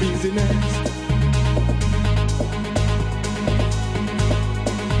make my business.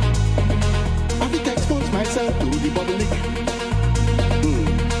 I think I expose myself to the public.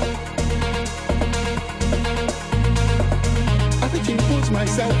 I think I impose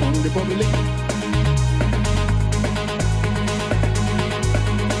myself on the public.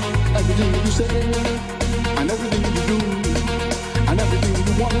 Everything you say, and everything you do, and everything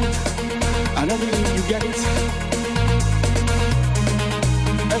you want, and everything you get,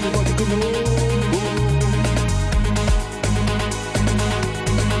 everybody could know.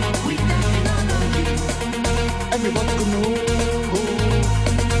 Everybody could know.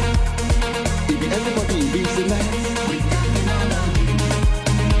 If everybody in business.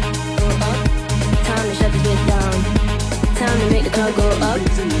 Time to shut this bitch down. Time to make the car go up.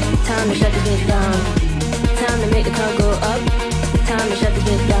 Time to shut this bitch down. Time to make the car go up. Time to shut this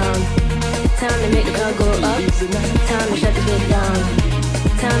bitch down. Time to make the car go up. Time to shut this bitch down.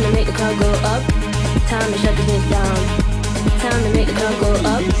 Time to make the car go up. Time to shut this bitch down. Time to make the car go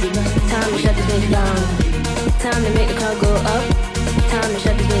up. Time to shut this bitch down. Time to make the car go up. Time to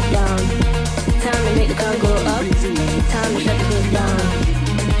shut this bitch down. Time to make the car go up. Time to shut this bitch down.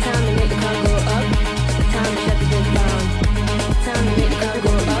 Time to make the car go up. Time to shut this bitch down. Time to make the car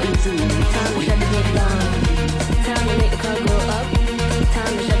go up. Time to shut this bitch down. Time to make the car go up. Time to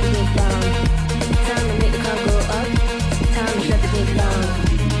shut this bitch down. Time to make the car go up. Time to shut this bitch down.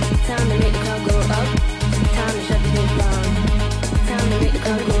 Time to make the car go up. Time to shut this bitch down. Time to make the car go up. Time to shut this bitch down. Time to make the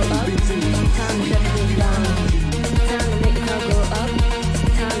car go up. Time to shut this bitch down. Time to make the car go up. Time to shut this bitch down. Time to make the car go up.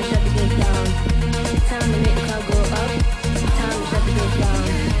 Time to shut this bitch down. Time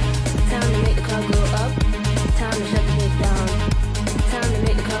to make the car go up. Time to shut this bitch down. Time to make the car go up. Time to shut this bitch down. Time to make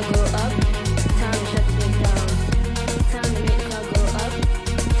the car go up. Time to shut this bitch down. Time to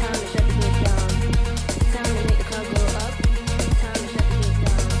make the car go up. Time to shut this bitch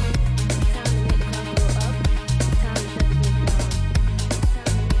down.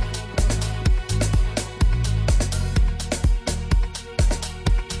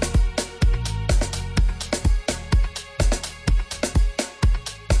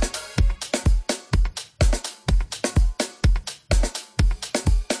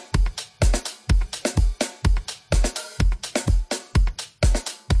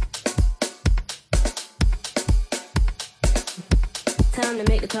 Time to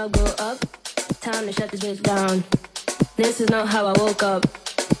make the car go up. Time to shut this bitch down. This is not how I woke up,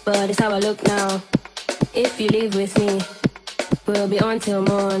 but it's how I look now. If you leave with me, we'll be on till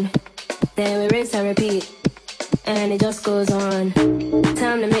morn. Then we rinse and repeat, and it just goes on.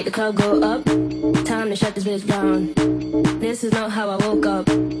 Time to make the car go up. Time to shut this bitch down. This is not how I woke up,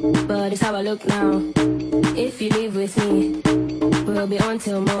 but it's how I look now. If you leave with me, we'll be on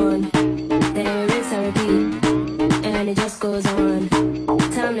till morn. Then we rinse and repeat, and it just goes on.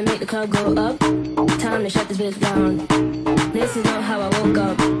 Time to make the car go up. Time to shut this bitch down. This is not how I woke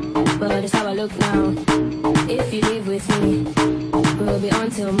up, but it's how I look now. If you leave with me, we'll be on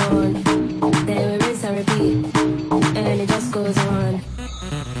till morn. Then we rinse and repeat, and it just goes on.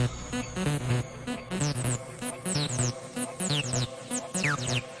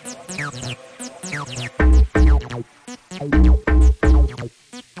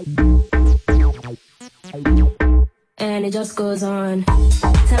 And it just goes on.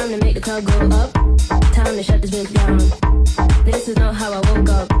 Time to make the car go up. Time to shut this bitch down. This is not how I woke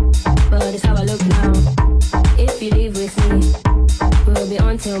up, but it's how I look now. If you leave with me, we'll be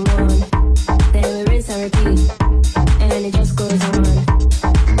on till morn. Then we rinse and repeat, and it just goes on.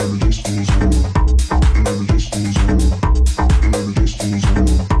 And it just goes on. And it just goes on. And it just goes on.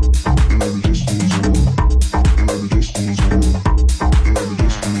 And it just goes on. And it just goes on. And it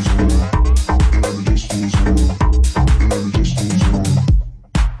just goes on. And it just goes on. And it just goes on.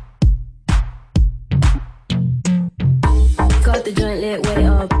 Got the joint lit way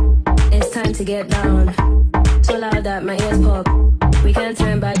up. to get down. So loud that my ears pop. We can't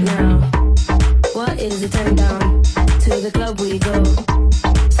turn back now. What is the turn down? To the club we go.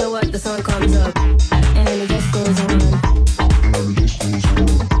 So what, the sun comes up and it just goes on.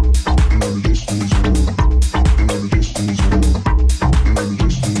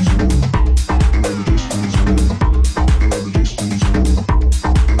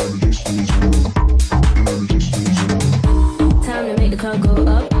 Time to make the club go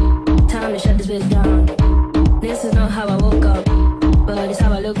up. Time to shut this bitch down. This is not how I woke up, but it's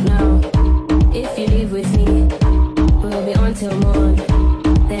how I look now. If you leave with me, we'll be on till morn.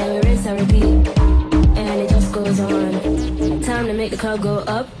 Then we rinse and repeat, and it just goes on. Time to make the club go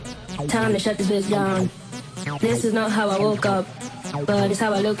up. Time to shut this bitch down. This is not how I woke up, but it's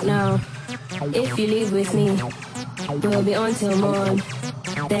how I look now. If you leave with me, we'll be on till morn.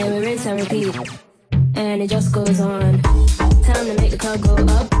 Then we rinse and repeat, and it just goes on. Time to make the club go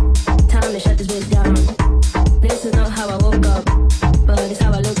up. Time to shut this bitch down. This is not how I woke up, but it's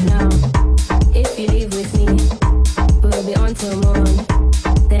how I look now. If you leave with me, we'll be on till morn.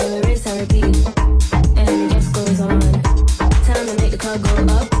 Then we rinse and repeat, and it just goes on. Time to make the club go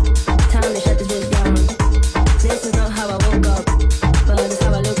up. Time to shut this bitch down. This is not how I woke up, but it's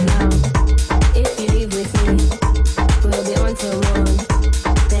how I look now. If you leave with me, we'll be on till morn.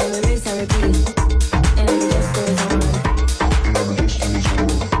 Then we rinse and repeat, and it just goes on.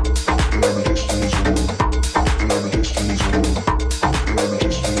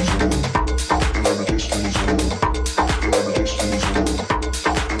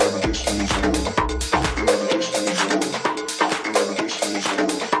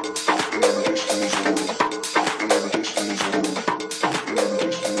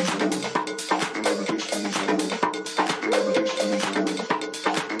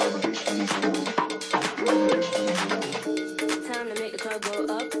 Time to make the club go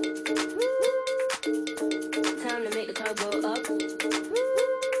up. Time to make the club go up.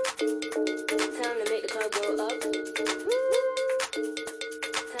 Time to make the club go up.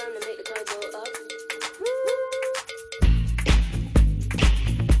 Time to make the club go up.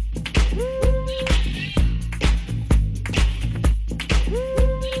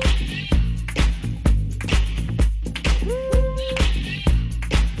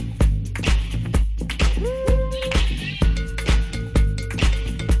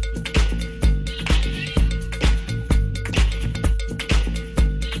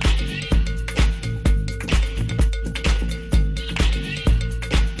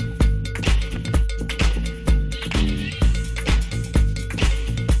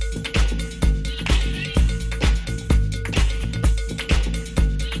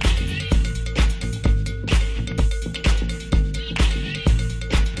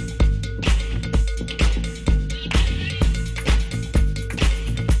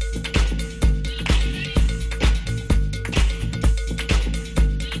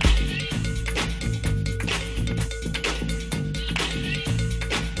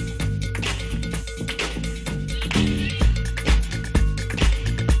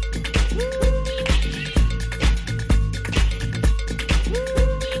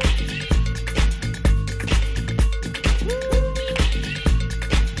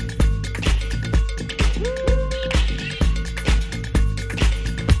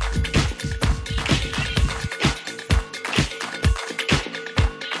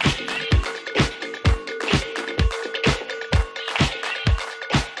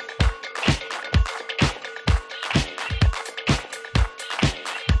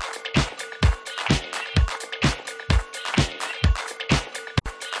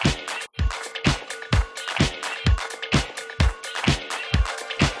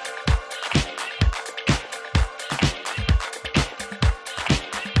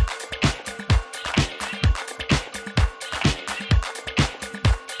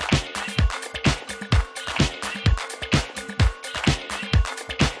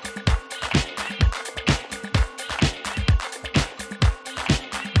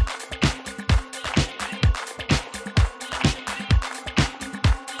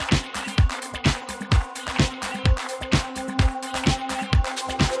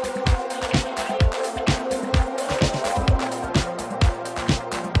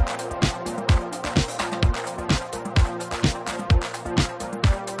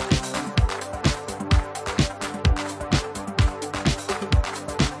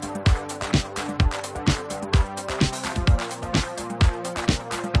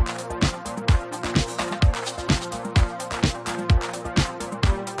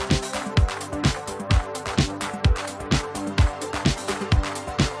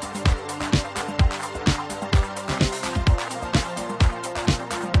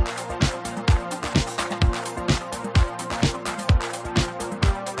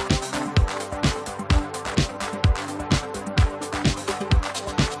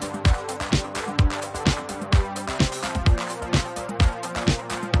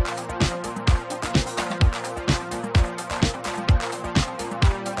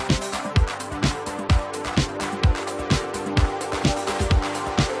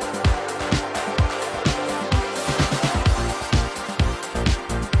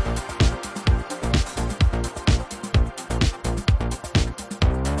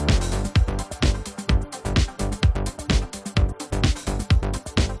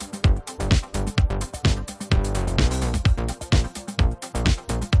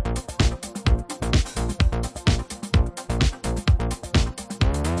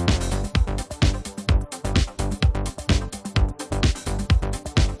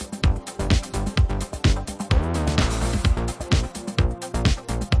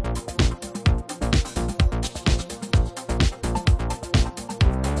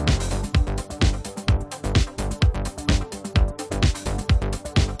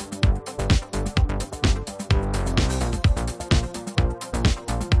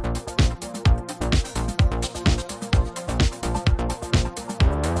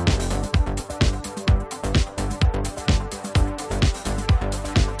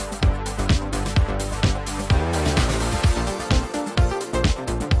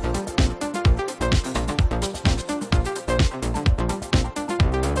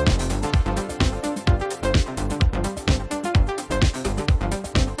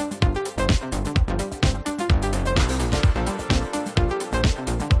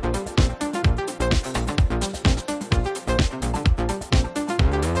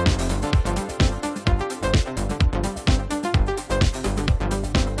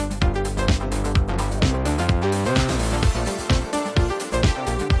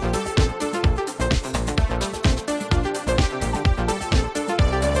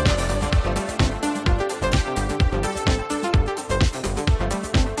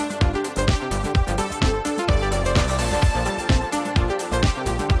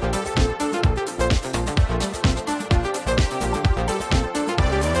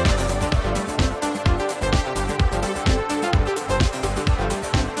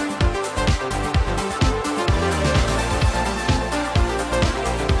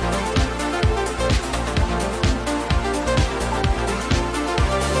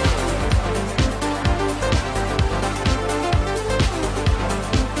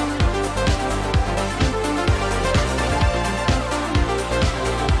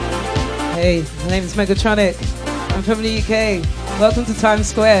 Hey, my name is Megatronic. I'm from the UK. Welcome to Times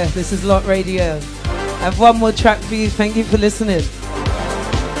Square. This is Lot Radio. I have one more track for you. Thank you for listening.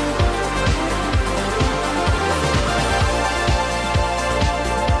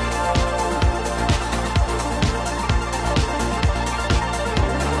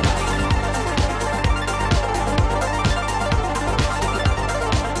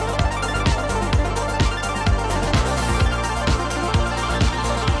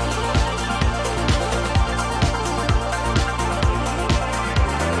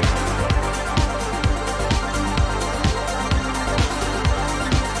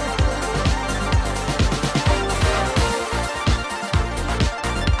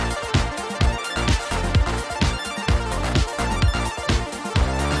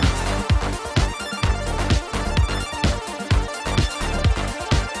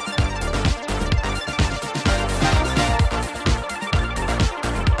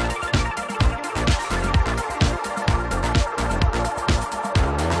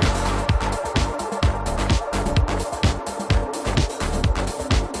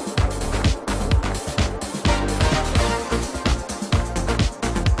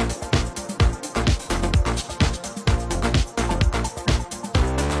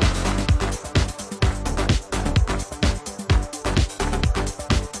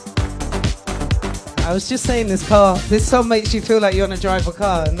 I was just saying this song makes you feel like you want to drive a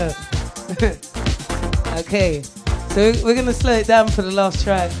car. No. Okay, so we're going to slow it down for the last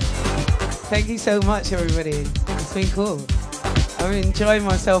track. Thank you so much, everybody. It's been cool. I'm enjoying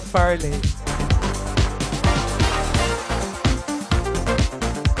myself thoroughly.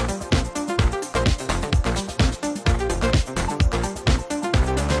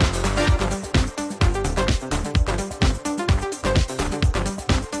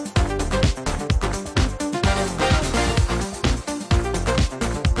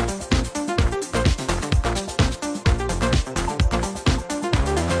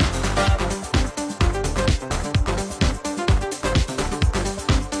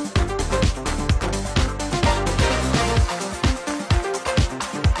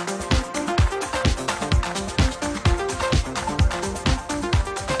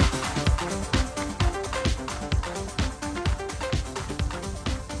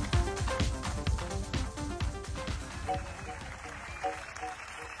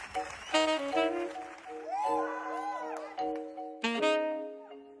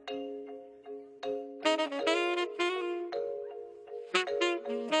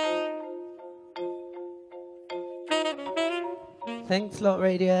 Thanks, Lot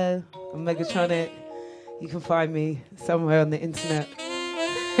Radio. I'm Megatronic. You can find me somewhere on the internet.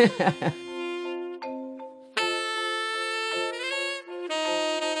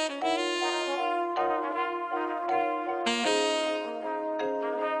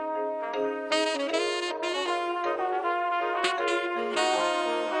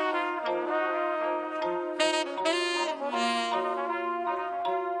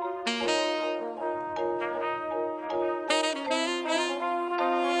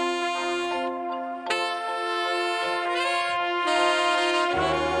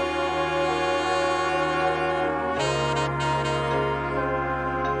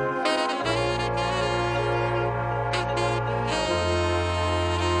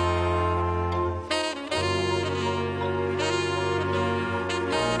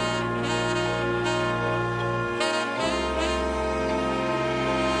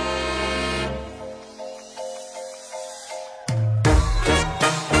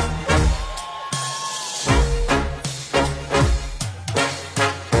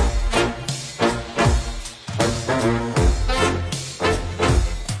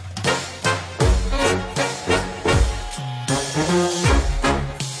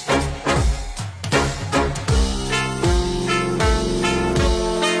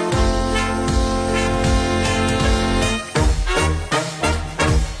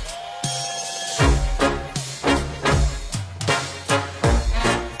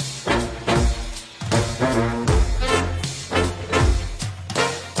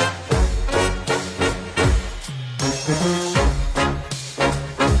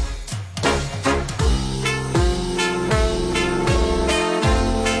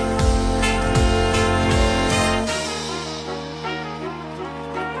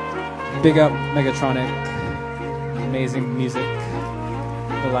 Big up Megatronic. Amazing music.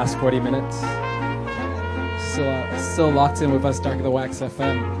 The last 40 minutes. Still locked in with us, Dark of the Wax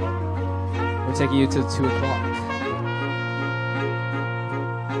FM. We're taking you to 2 o'clock.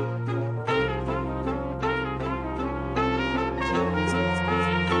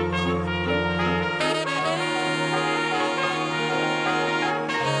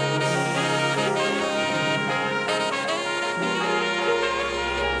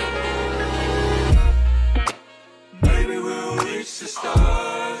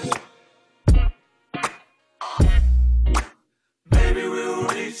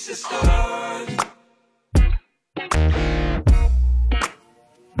 stars.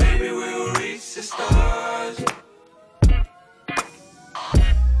 Maybe we'll reach the stars.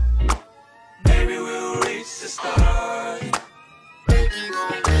 Maybe we'll reach the stars.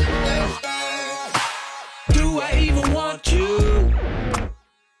 Do I even want you?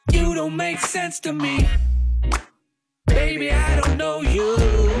 You don't make sense to me. Baby, I don't know you,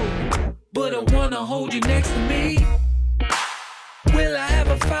 but I wanna hold you next to me. Will I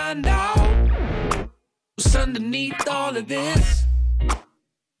ever find out what's underneath all of this?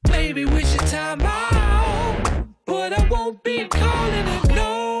 Maybe we should time out, but I won't be calling it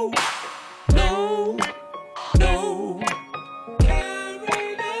no, no, no.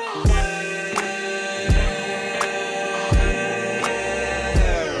 Carried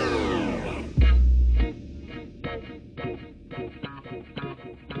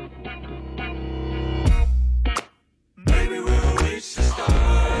Maybe we'll reach the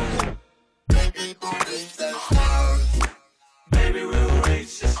stars. Maybe we'll reach the stars. Maybe we'll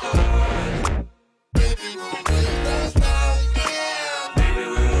reach the stars. Maybe we'll reach the stars. Maybe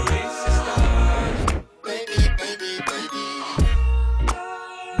we'll reach the stars. Baby, baby, baby.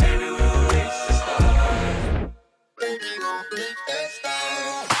 Maybe we'll reach the stars. Maybe we'll reach the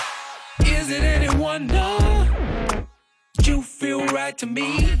stars. Is it any wonder that you feel right to me?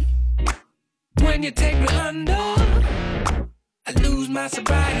 When you take me under, I lose my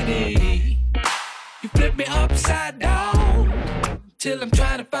sobriety. You flip me upside down till I'm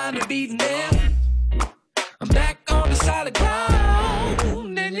trying to find a beating there. I'm back on the solid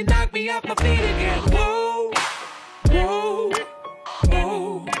ground, and you knock me off my feet again. Whoa, whoa,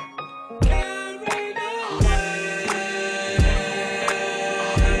 whoa. Carried away.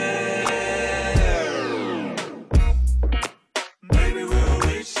 Maybe we'll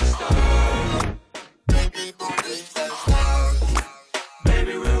reach the stars. Maybe we'll reach the stars.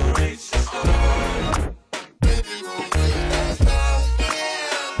 Maybe we'll reach the stars. Maybe we'll reach the stars.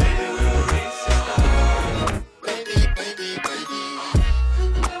 Maybe we'll reach the stars. Baby, baby, baby.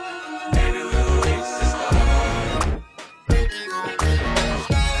 Maybe we'll reach the stars. Maybe we'll reach the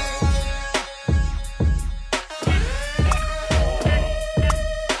stars.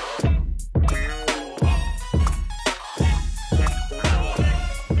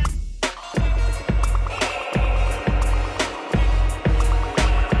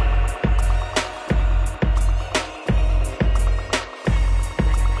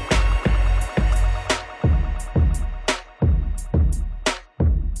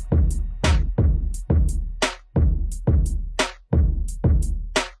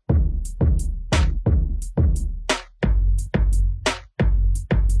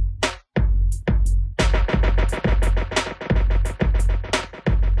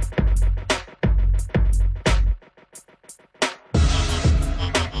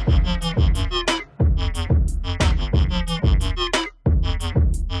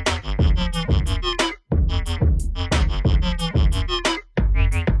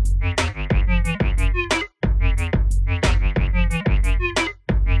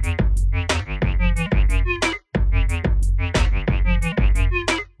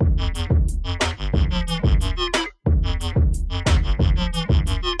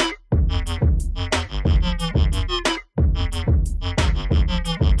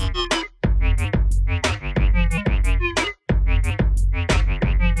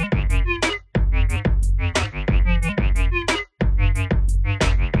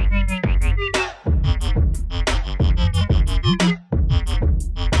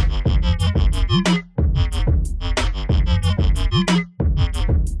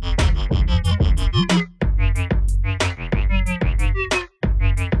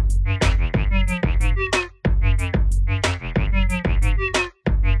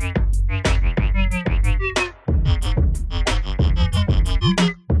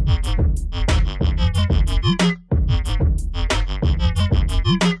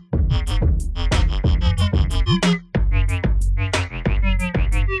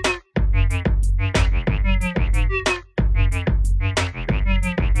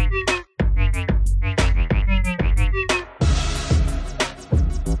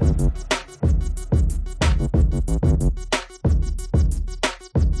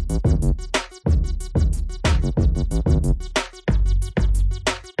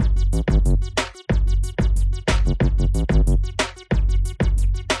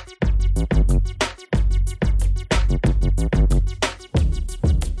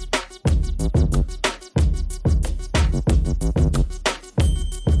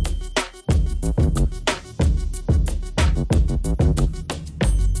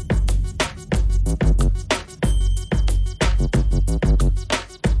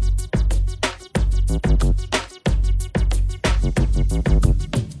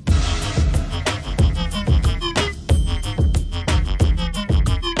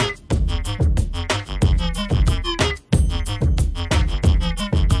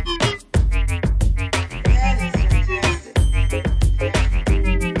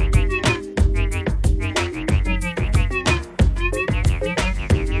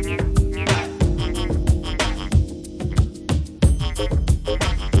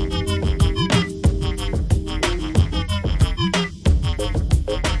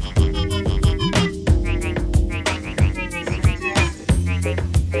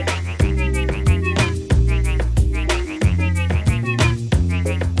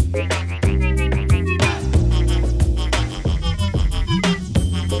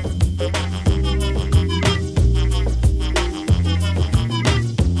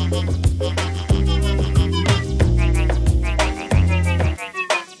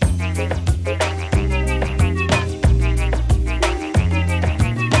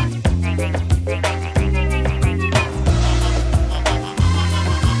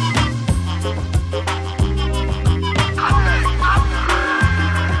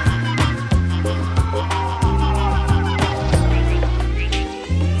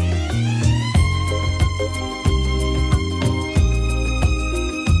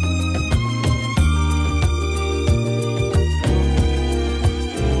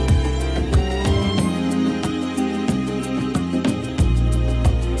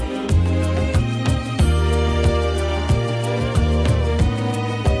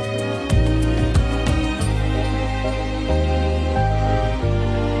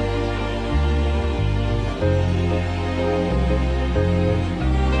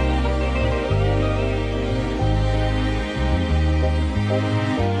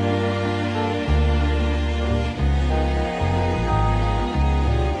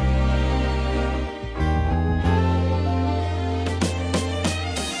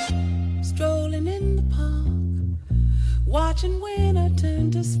 Watching winter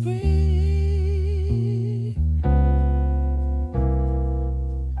turn to spring.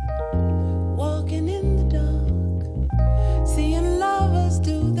 Walking in the dark, seeing lovers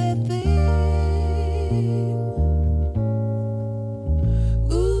do their thing.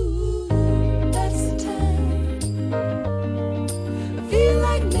 Ooh, that's the time. I feel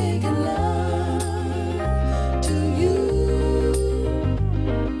like making love to you.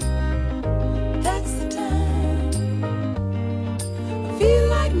 That's the time. I feel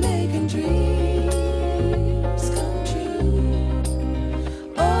like making dreams come true.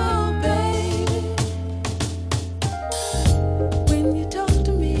 Oh, baby, when you talk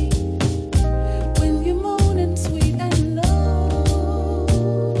to me, when you're moaning sweet and low,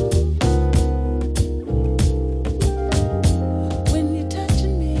 when you're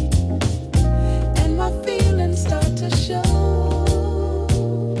touching me, and my feelings start to show.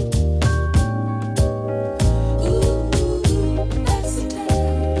 Ooh, that's the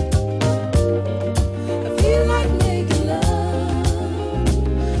time. I feel like making love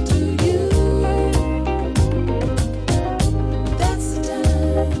to you. That's the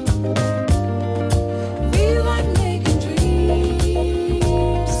time. I feel like making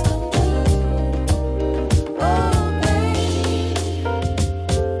dreams come true. Oh, baby,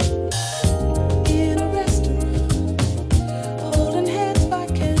 in a restaurant, holding hands by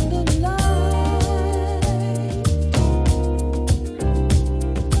candlelight,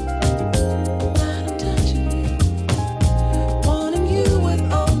 while I'm touching you, wanting you with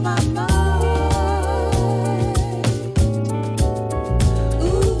all my might.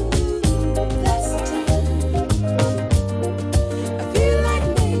 Ooh, that's the time. I feel like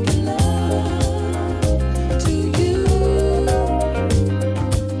making love to you.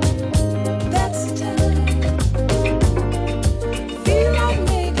 That's the time. I feel like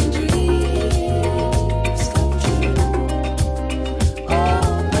making dreams come true.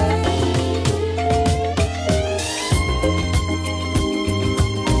 Oh, baby.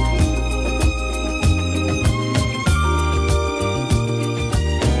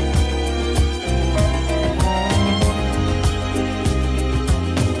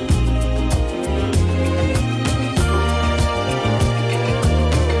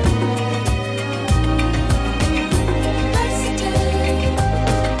 That's the time.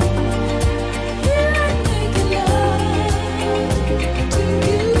 Feel like making love to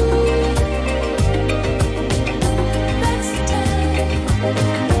you. That's the time.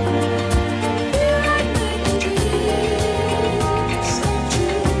 Feel like making dreams come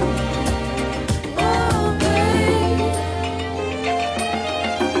true. Oh, baby.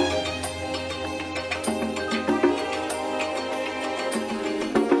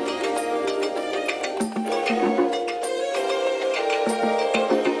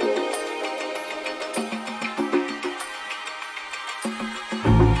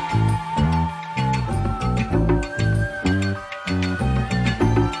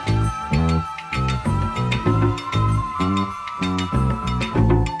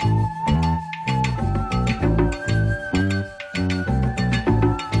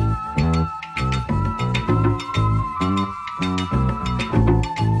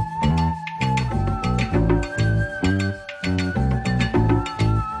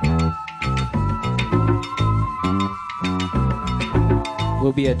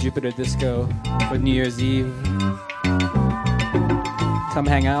 We'll be at Jupiter Disco for New Year's Eve. Come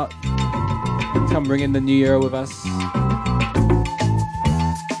hang out. Come ring in the new year with us.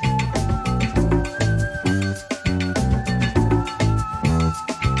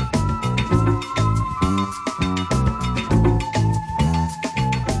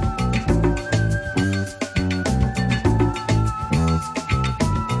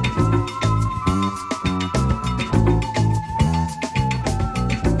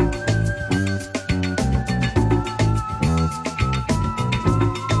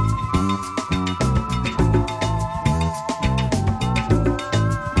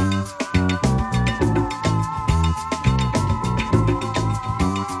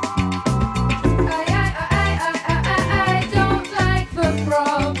 I don't like the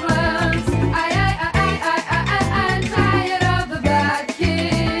problems. I'm tired of the bad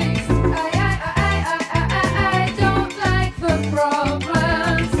kicks. I don't like the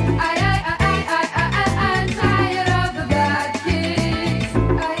problems. I'm tired of the bad kicks.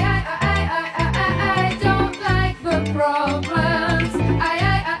 I don't like the problems.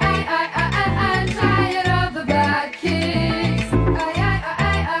 I'm tired of the bad kicks.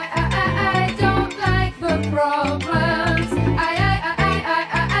 I don't like the problems.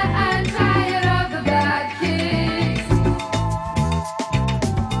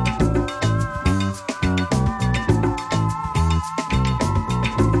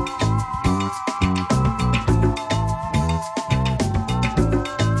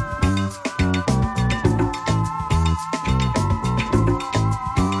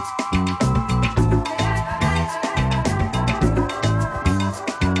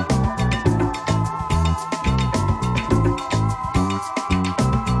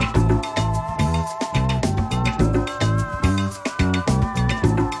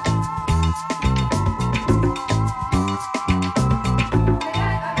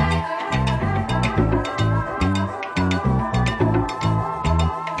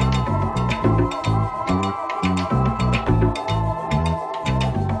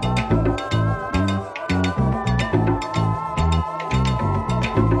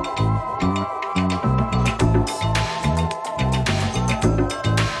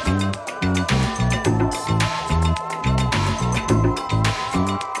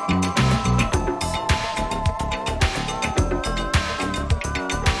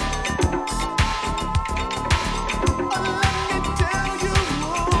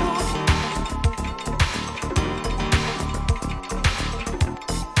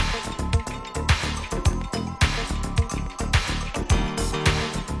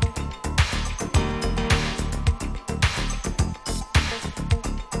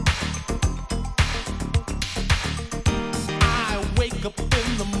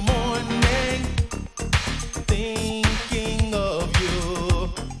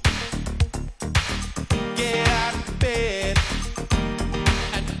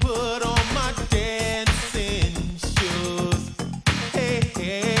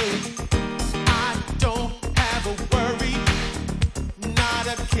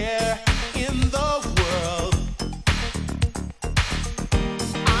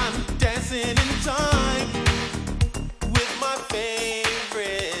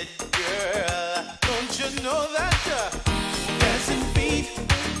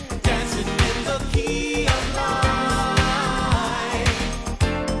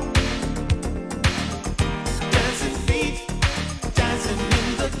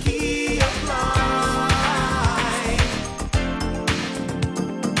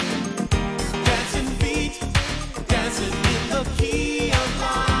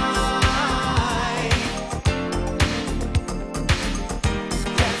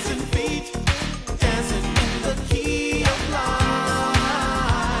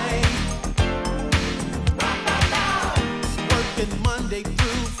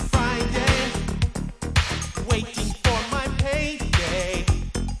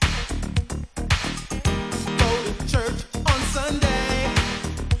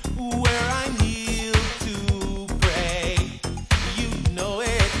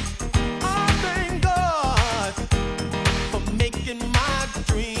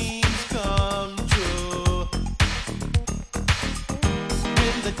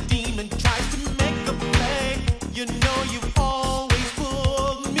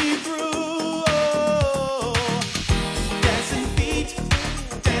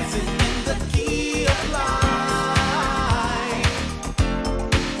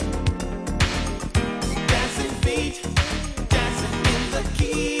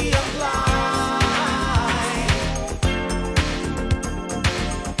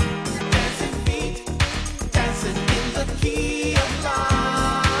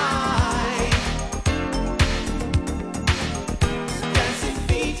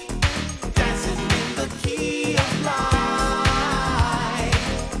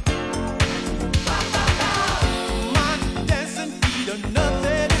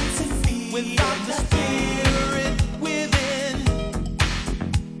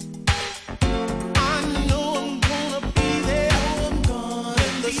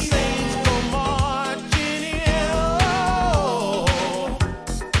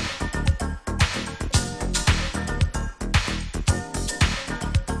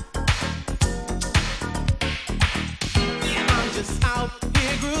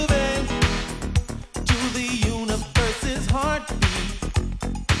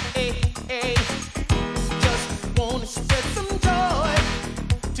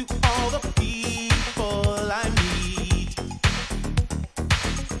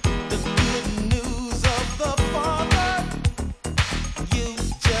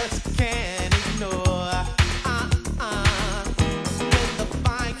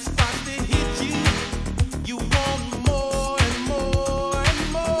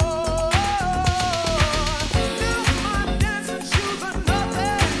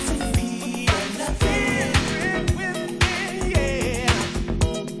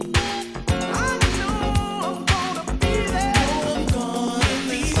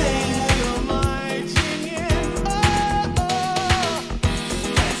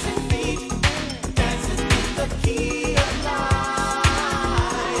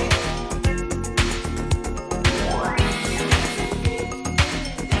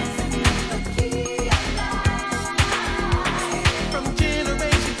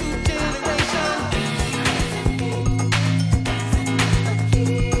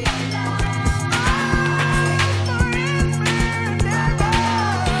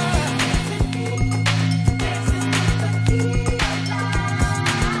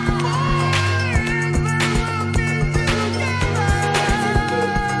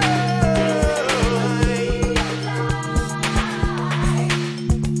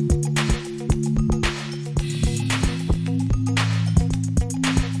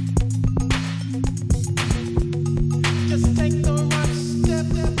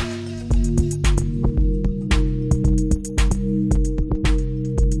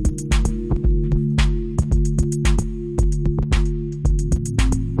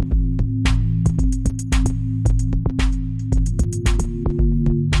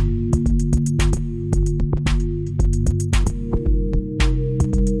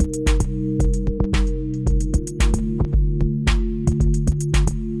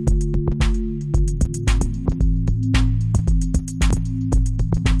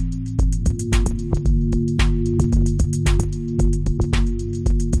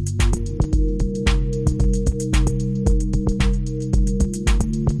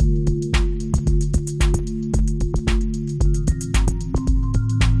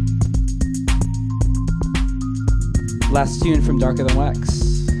 Last tune from Darker Than Wax.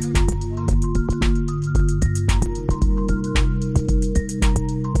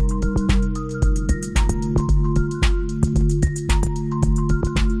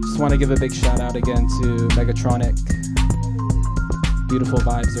 Just want to give a big shout out again to Megatronic. Beautiful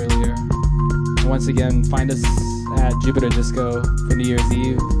vibes earlier. And once again, find us at Jupiter Disco for New Year's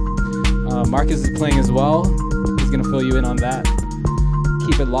Eve. Marcus is playing as well. He's gonna fill you in on that.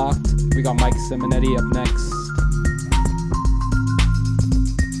 Keep it locked. We got Mike Simonetti up next.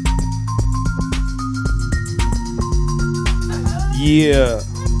 Yeah.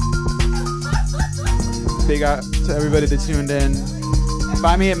 Big out to everybody that tuned in.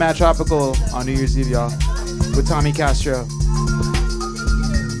 Find me at Mad Tropical on New Year's Eve, y'all, with Tommy Castro.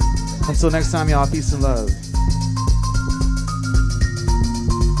 Until next time, y'all, peace and love.